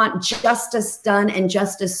also want justice done and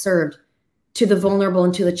justice served to the vulnerable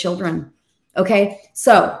and to the children. Okay.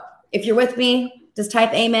 So if you're with me, just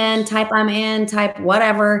type amen, type I'm in, type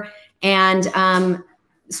whatever, and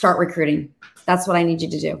start recruiting. That's what I need you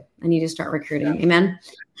to do. I need you to start recruiting. Yeah. Amen.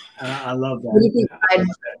 I love that. What do you think, Clyde?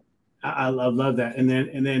 I love that. And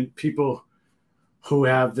then people who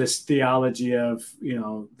have this theology of, you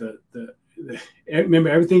know, remember,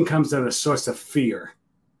 everything comes out of a source of fear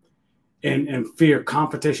and fear,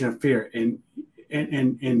 competition of fear. And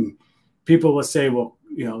people will say, well,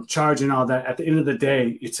 you know, charge and all that. At the end of the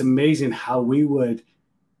day, it's amazing how we would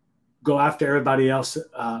go after everybody else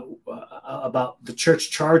about the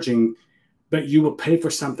church charging, but you will pay for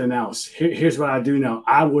something else. Here's what I do know.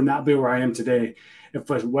 I would not be where I am today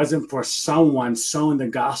if it wasn't for someone sowing the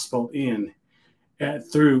gospel in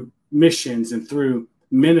through missions and through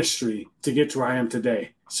ministry to get to where I am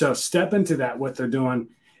today. So step into that, what they're doing.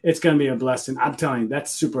 It's going to be a blessing. I'm telling you,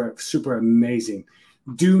 that's super, super amazing.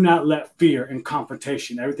 Do not let fear and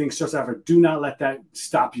confrontation, everything starts out, do not let that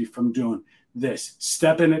stop you from doing this.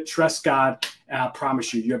 Step in it, trust God, and I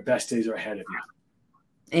promise you, your best days are ahead of you.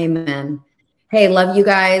 Amen. Hey, love you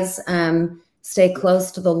guys. Stay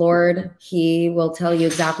close to the Lord. He will tell you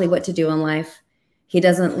exactly what to do in life. He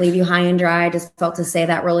doesn't leave you high and dry. I just felt to say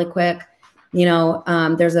that really quick. You know,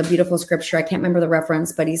 there's a beautiful scripture. I can't remember the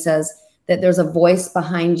reference, but he says that there's a voice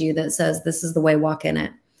behind you that says, this is the way, walk in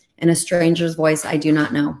it. And a stranger's voice I do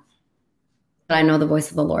not know, but I know the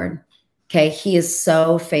voice of the Lord. Okay. He is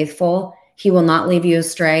so faithful. He will not leave you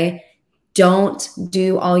astray. Don't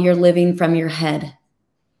do all your living from your head.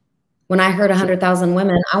 When I heard 100,000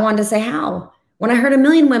 women, I wanted to say how. When I heard 1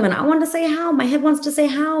 million women, I wanted to say how. My head wants to say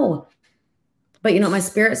how. But you know what my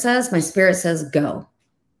spirit says? My spirit says go.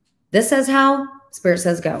 This says how, spirit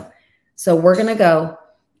says go. So we're going to go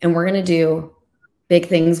and we're going to do big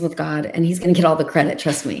things with God, and he's going to get all the credit.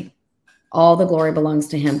 Trust me. All the glory belongs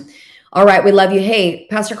to him. All right. We love you. Hey,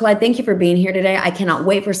 Pastor Clyde, thank you for being here today. I cannot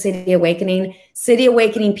wait for City Awakening,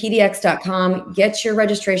 cityawakeningpdx.com. Get your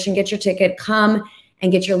registration, get your ticket, come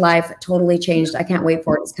and get your life totally changed. I can't wait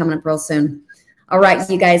for it. It's coming up real soon. All right.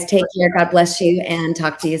 You guys take care. God bless you and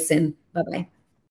talk to you soon. Bye-bye.